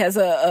guys, she has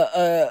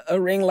a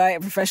ring light,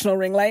 a professional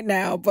ring light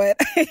now. But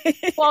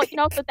well,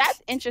 so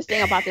that's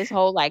interesting about this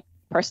whole like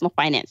personal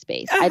finance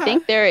space. I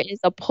think there is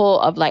a pull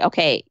of like,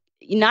 okay,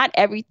 not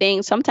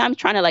everything, sometimes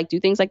trying to like do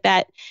things like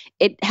that,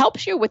 it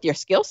helps you with your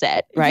skill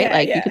set,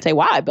 right? You could say,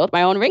 wow, I built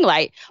my own ring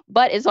light,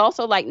 but it's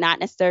also like not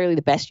necessarily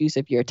the best use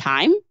of your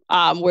time,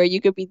 where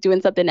you could be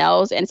doing something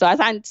else. And so I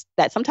find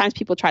that sometimes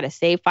people try to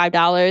save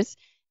 $5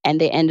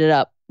 and they end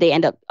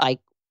up like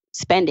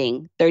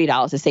spending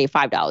 $30 to save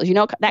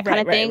 $5, that kind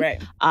of thing.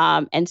 Right.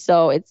 And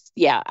so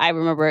I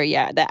remember,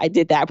 that I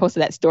did that. I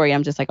posted that story.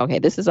 I'm just like, okay,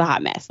 this is a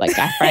hot mess. Like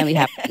I finally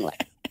have a ring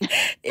light.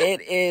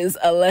 It is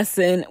a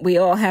lesson we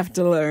all have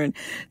to learn.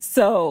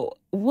 So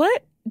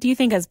what do you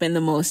think has been the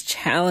most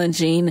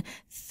challenging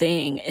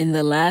thing in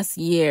the last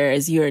year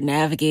as you're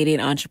navigating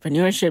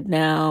entrepreneurship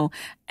now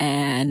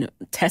and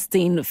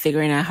testing,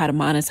 figuring out how to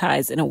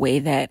monetize in a way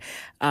that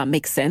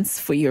makes sense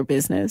for your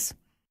business?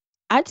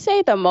 I'd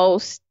say the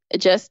most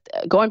just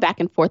going back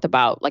and forth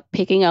about like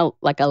picking a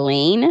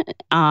lane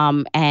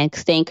and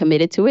staying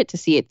committed to it to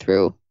see it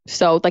through.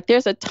 So like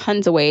there's a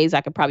tons of ways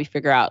I could probably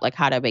figure out like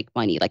how to make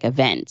money, like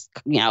events,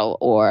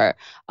 or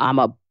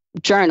a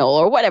journal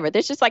or whatever.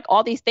 There's just like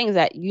all these things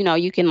that,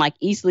 you can like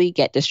easily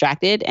get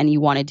distracted and you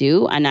want to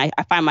do. And I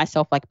find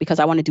myself like, because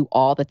I want to do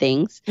all the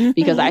things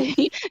because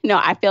I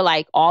feel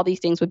like all these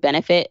things would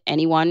benefit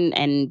anyone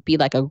and be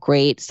like a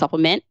great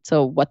supplement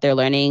to what they're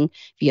learning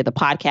via the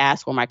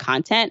podcast or my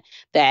content,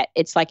 that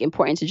it's like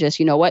important to just,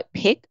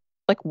 pick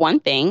like one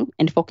thing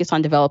and focus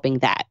on developing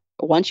that.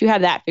 Once you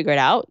have that figured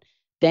out,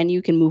 then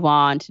you can move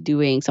on to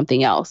doing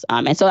something else.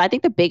 And so I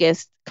think the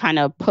biggest kind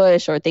of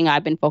push or thing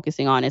I've been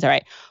focusing on is, all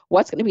right,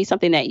 what's going to be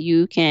something that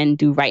you can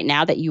do right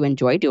now that you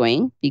enjoy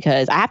doing?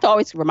 Because I have to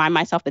always remind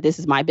myself that this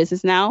is my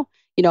business now.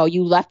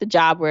 You left the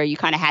job where you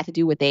kind of had to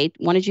do what they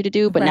wanted you to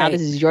do, but now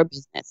this is your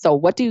business. So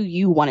what do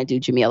you want to do,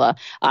 Jamila?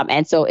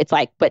 And so it's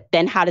like, but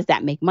then how does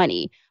that make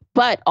money?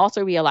 But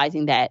also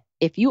realizing that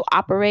if you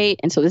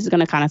operate, and so this is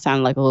going to kind of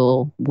sound like a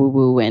little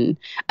woo-woo and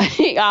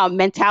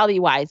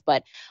mentality-wise,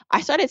 but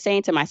I started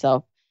saying to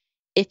myself,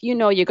 if you're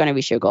going to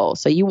reach your goals,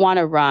 so you want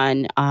to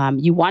run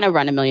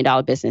 $1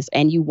 million business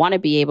and you want to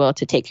be able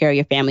to take care of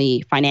your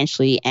family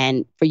financially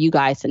and for you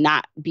guys to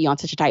not be on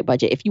such a tight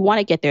budget, if you want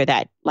to get there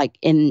that like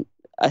in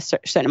a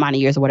certain amount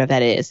of years or whatever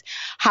that is,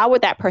 how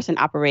would that person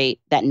operate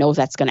that knows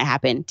that's going to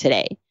happen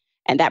today?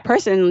 And that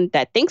person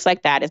that thinks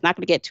like that is not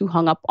going to get too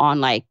hung up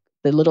on like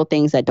the little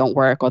things that don't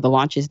work or the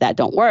launches that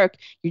don't work.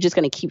 You're just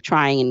going to keep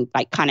trying and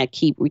like kind of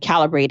keep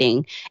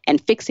recalibrating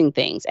and fixing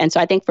things. And so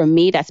I think for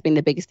me, that's been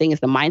the biggest thing is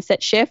the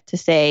mindset shift to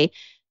say,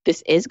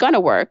 this is going to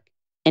work.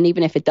 And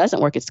even if it doesn't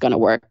work, it's going to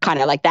work.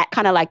 Kind of like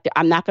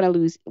I'm not going to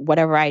lose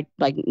whatever I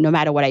like, no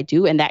matter what I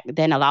do. And that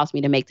then allows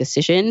me to make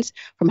decisions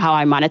from how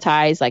I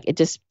monetize. Like it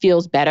just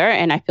feels better.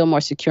 And I feel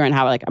more secure in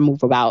how I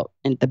move about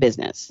in the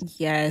business.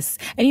 Yes.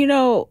 And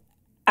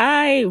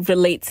I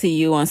relate to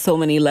you on so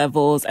many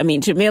levels. I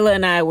mean, Jamila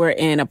and I were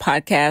in a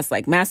podcast,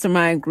 like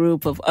mastermind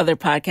group of other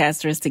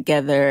podcasters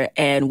together.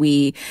 And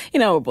we,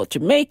 we're both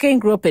Jamaican,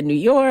 grew up in New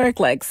York,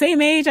 like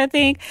same age, I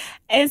think.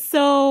 And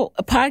so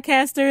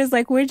podcasters,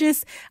 like we're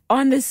just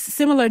on this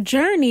similar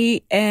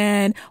journey.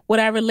 And what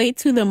I relate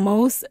to the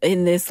most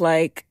in this,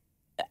 like,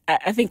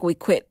 I think we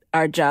quit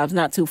our jobs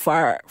not too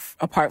far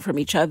apart from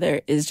each other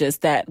is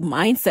just that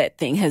mindset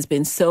thing has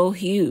been so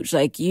huge.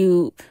 Like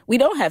we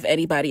don't have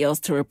anybody else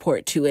to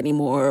report to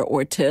anymore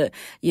or to,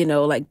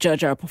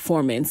 judge our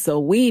performance. So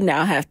we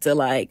now have to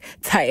like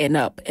tighten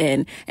up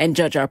and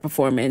judge our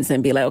performance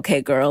and be like,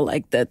 okay, girl,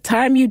 like the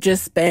time you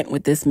just spent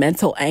with this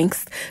mental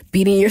angst,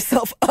 beating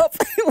yourself up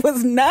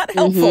was not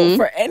helpful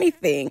for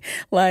anything.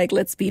 Like,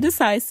 let's be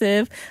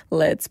decisive.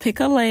 Let's pick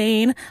a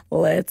lane.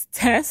 Let's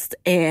test.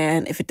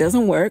 And if it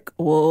doesn't work,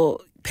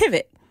 we'll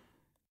pivot.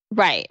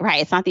 Right.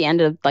 It's not the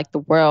end of like the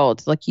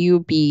world. Like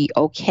you be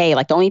okay.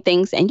 Like the only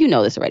things, and you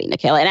know this already,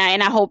 Nikhil,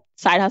 and I hope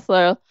Side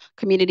Hustler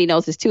community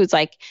knows this too. It's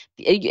like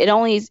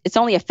it's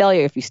only a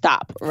failure if you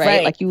stop,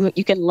 right? Like you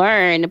can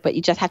learn, but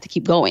you just have to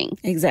keep going.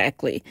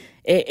 Exactly.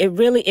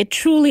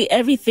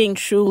 Everything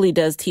truly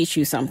does teach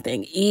you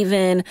something.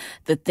 Even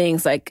the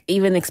things like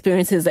even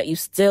experiences that you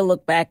still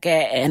look back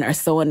at and are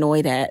so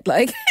annoyed at.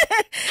 Like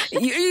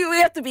we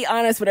have to be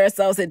honest with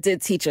ourselves. It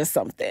did teach us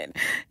something.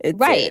 It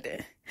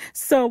did.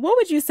 So what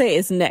would you say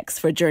is next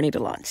for Journey to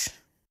Launch?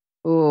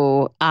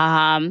 Ooh,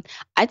 I'd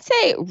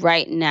say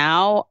right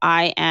now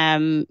I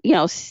am,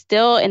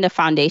 still in the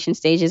foundation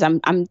stages.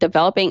 I'm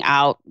developing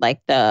out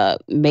like the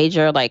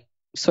major like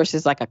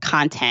sources like a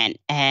content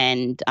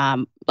and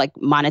like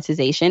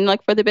monetization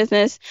like for the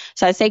business.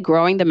 So I'd say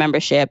growing the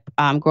membership,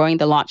 growing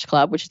the Launch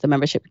Club, which is the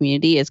membership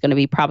community, is going to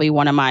be probably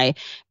one of my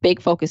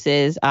big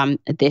focuses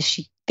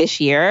this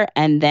year,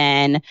 and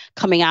then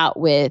coming out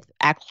with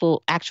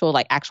actual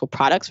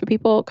products for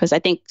people, because I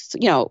think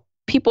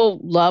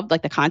people love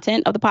like the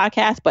content of the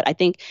podcast, but I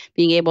think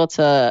being able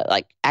to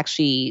like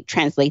actually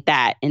translate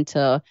that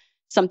into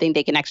something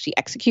they can actually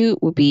execute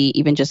would be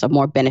even just a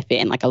more benefit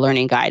and like a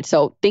learning guide.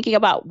 So thinking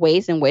about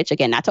ways in which,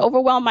 again, not to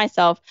overwhelm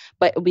myself,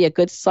 but it would be a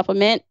good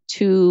supplement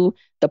to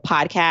the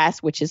podcast,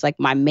 which is like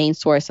my main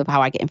source of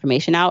how I get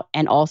information out.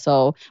 And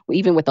also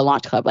even with the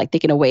Launch Club, like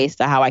thinking of ways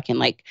to how I can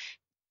like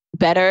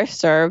better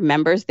serve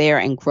members there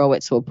and grow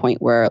it to a point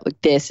where like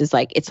this is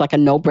like, it's like a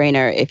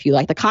no-brainer. If you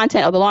like the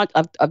content of the launch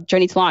of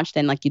Journey to Launch,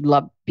 then like you'd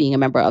love being a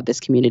member of this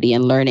community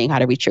and learning how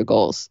to reach your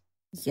goals.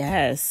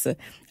 Yes.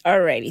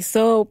 Alrighty.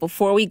 So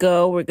before we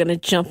go, we're going to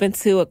jump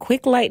into a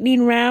quick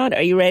lightning round.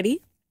 Are you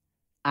ready?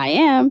 I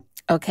am.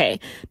 Okay.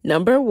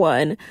 Number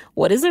 1,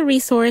 what is a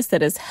resource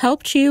that has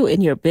helped you in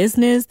your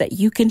business that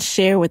you can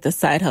share with the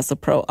Side Hustle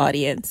Pro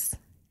audience?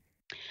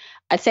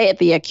 I'd say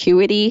the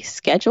Acuity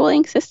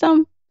scheduling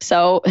system.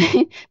 So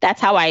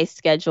that's how I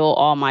schedule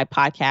all my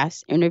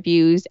podcast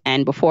interviews.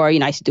 And before, I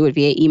used to do it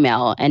via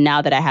email. And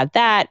now that I have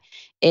that,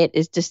 it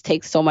is just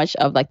takes so much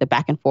of like the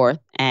back and forth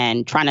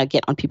and trying to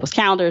get on people's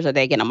calendars or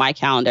they get on my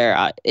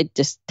calendar. It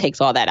just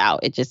takes all that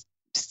out. It just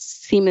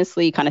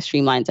seamlessly kind of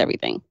streamlines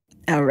everything.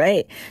 All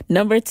right.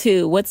 Number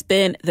 2, what's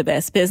been the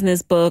best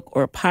business book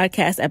or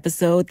podcast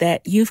episode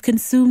that you've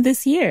consumed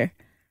this year?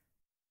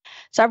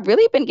 So I've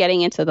really been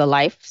getting into the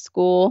life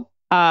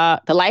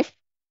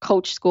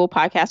coach school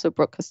podcast with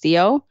Brooke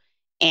Castillo.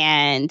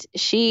 And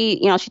she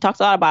talks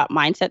a lot about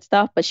mindset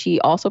stuff, but she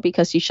also,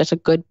 because she's such a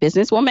good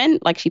businesswoman,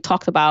 like she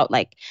talks about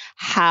like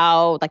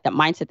how like the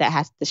mindset that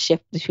has to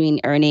shift between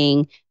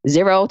earning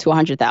 0 to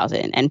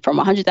 100,000 and from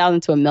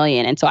 100,000 to 1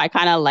 million. And so I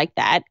kind of like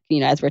that,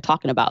 as we're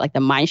talking about like the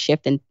mind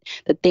shift and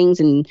the things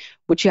in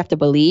which you have to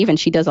believe. And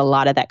she does a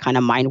lot of that kind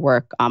of mind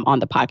work on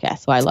the podcast.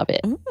 So I love it.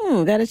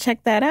 Got to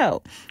check that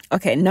out.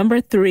 Okay. Number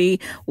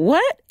 3,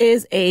 what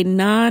is a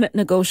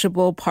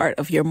non-negotiable part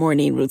of your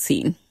morning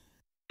routine?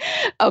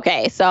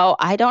 Okay, so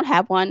I don't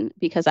have one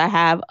because I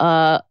have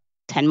a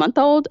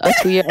 10-month-old, a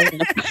 2-year-old,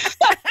 and a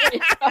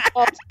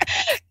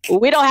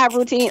 3-year-old. We don't have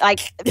routine.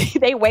 Like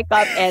they wake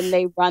up and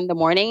they run the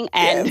morning,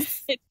 and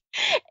yes.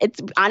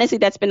 It's honestly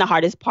that's been the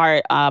hardest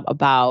part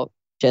about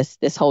just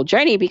this whole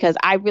journey, because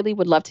I really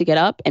would love to get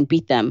up and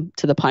beat them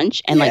to the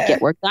punch and like get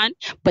work done,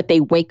 but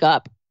they wake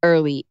up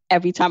early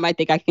every time I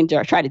think I can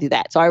try to do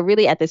that. So I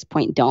really at this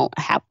point don't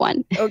have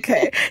one.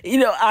 Okay.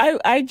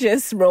 I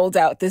just rolled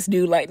out this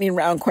new lightning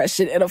round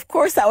question, and of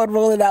course I would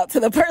roll it out to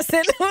the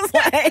person who's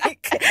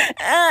like,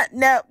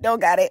 no,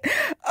 don't got it.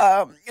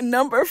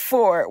 Number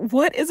 4,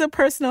 what is a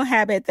personal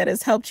habit that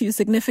has helped you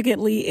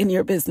significantly in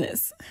your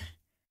business?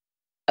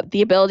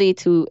 The ability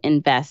to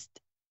invest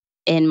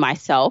in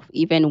myself,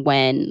 even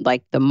when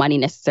like the money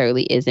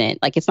necessarily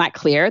isn't like, it's not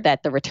clear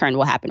that the return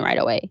will happen right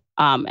away.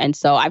 And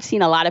so I've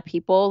seen a lot of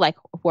people like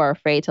who are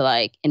afraid to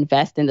like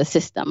invest in the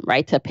system,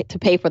 right? To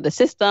pay for the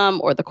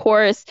system or the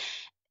course.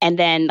 And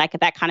then like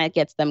that kind of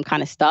gets them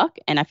kind of stuck.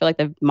 And I feel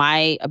like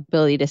my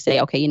ability to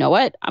say, okay, you know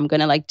what, I'm going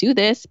to like do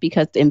this,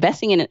 because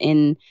investing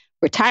in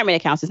retirement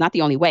accounts is not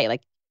the only way.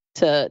 Like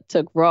to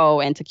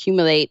grow and to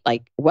accumulate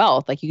like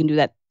wealth, like you can do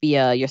that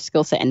via your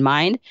skill set and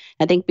mind.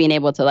 I think being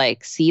able to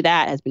like see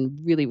that has been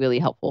really, really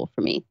helpful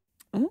for me.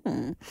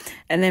 And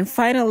then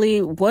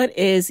finally, what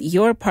is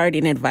your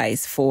parting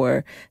advice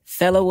for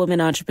fellow women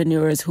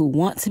entrepreneurs who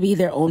want to be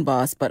their own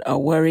boss, but are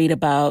worried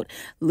about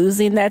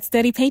losing that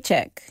steady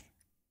paycheck?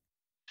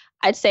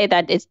 I'd say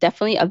that it's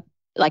definitely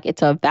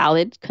it's a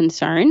valid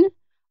concern.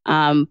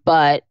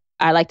 But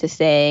I like to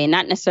say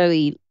not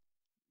necessarily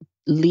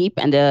leap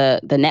and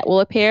the net will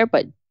appear,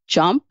 but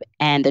jump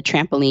and the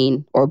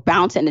trampoline, or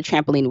bounce and the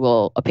trampoline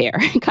will appear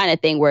kind of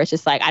thing, where it's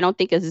just like, I don't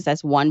think this is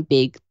as one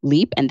big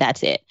leap and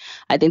that's it.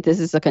 I think this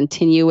is a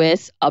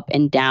continuous up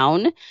and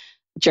down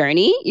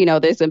journey.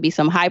 There's going to be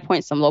some high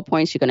points, some low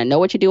points. You're going to know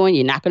what you're doing.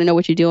 You're not going to know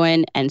what you're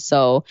doing. And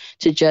so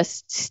to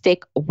just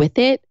stick with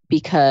it,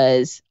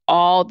 because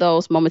all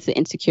those moments of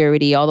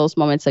insecurity, all those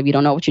moments of you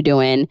don't know what you're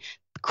doing,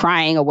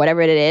 crying or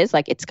whatever it is,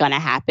 like it's going to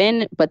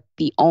happen. But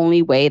the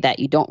only way that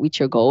you don't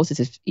reach your goals is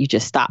if you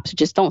just stop. So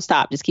just don't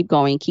stop. Just keep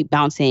going, keep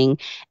bouncing,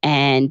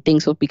 and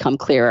things will become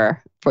clearer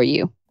for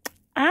you.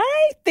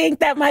 I think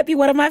that might be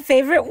one of my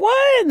favorite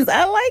ones.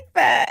 I like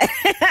that.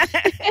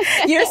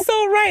 You're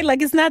so right.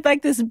 Like, it's not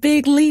like this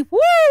big leap. Woo,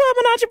 I'm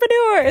an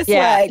entrepreneur. It's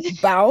like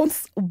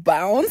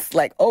bounce.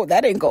 Like, oh,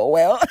 that didn't go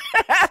well.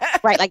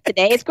 Right. Like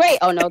today it's great.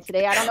 Oh no,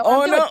 today I don't know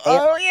what I'm doing.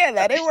 Oh yeah,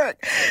 that didn't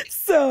work.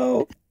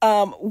 So,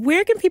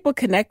 where can people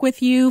connect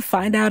with you,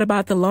 find out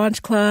about the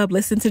Launch Club,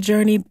 listen to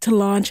Journey to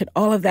Launch, and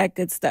all of that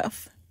good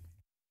stuff?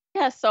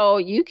 Yeah, so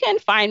you can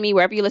find me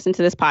wherever you listen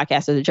to this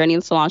podcast. So the Journey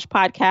to Launch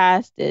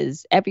podcast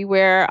is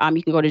everywhere.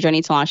 You can go to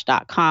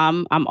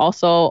journeytolaunch.com. I'm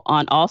also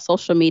on all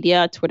social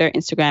media, Twitter,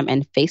 Instagram,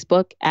 and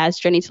Facebook as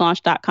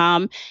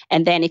journeytolaunch.com.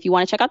 And then if you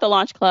want to check out the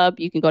Launch Club,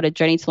 you can go to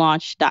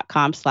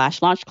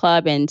journeytolaunch.com/launch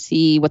club and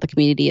see what the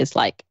community is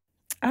like.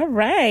 All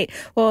right.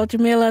 Well,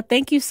 Jamila,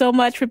 thank you so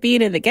much for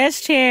being in the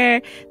guest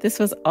chair. This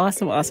was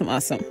awesome.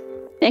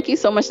 Thank you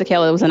so much,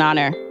 Nikhil. It was an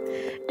honor.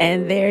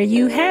 And there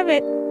you have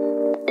it.